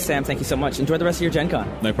right, Sam, thank you so much. Enjoy the rest of your Gen Con.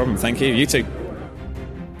 No problem. Thank you. You too.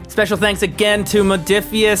 Special thanks again to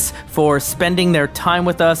Modiphius for spending their time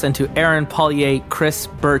with us, and to Aaron Pollier, Chris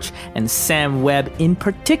Birch, and Sam Webb in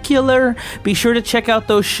particular. Be sure to check out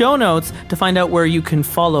those show notes to find out where you can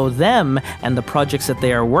follow them and the projects that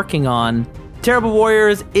they are working on. Terrible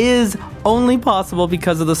Warriors is only possible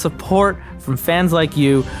because of the support from fans like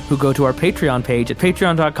you who go to our Patreon page at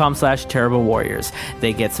patreon.com/terriblewarriors.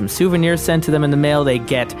 They get some souvenirs sent to them in the mail. They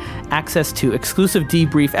get access to exclusive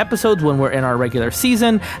debrief episodes when we're in our regular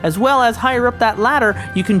season, as well as higher up that ladder,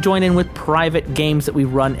 you can join in with private games that we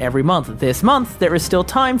run every month. This month, there is still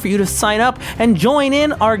time for you to sign up and join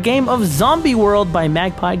in our game of Zombie World by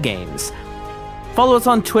Magpie Games. Follow us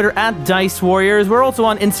on Twitter at Dice Warriors. We're also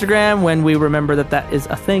on Instagram when we remember that is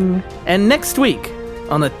a thing. And next week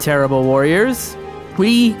on the Terrible Warriors,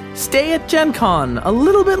 we stay at Gen Con a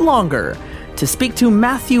little bit longer to speak to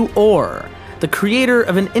Matthew Orr, the creator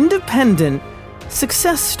of an independent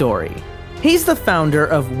success story. He's the founder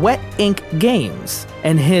of Wet Ink Games,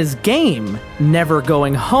 and his game, Never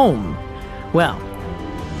Going Home. Well,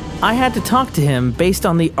 I had to talk to him based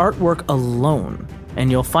on the artwork alone,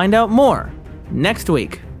 and you'll find out more next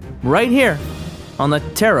week right here on the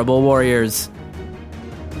Terrible Warriors.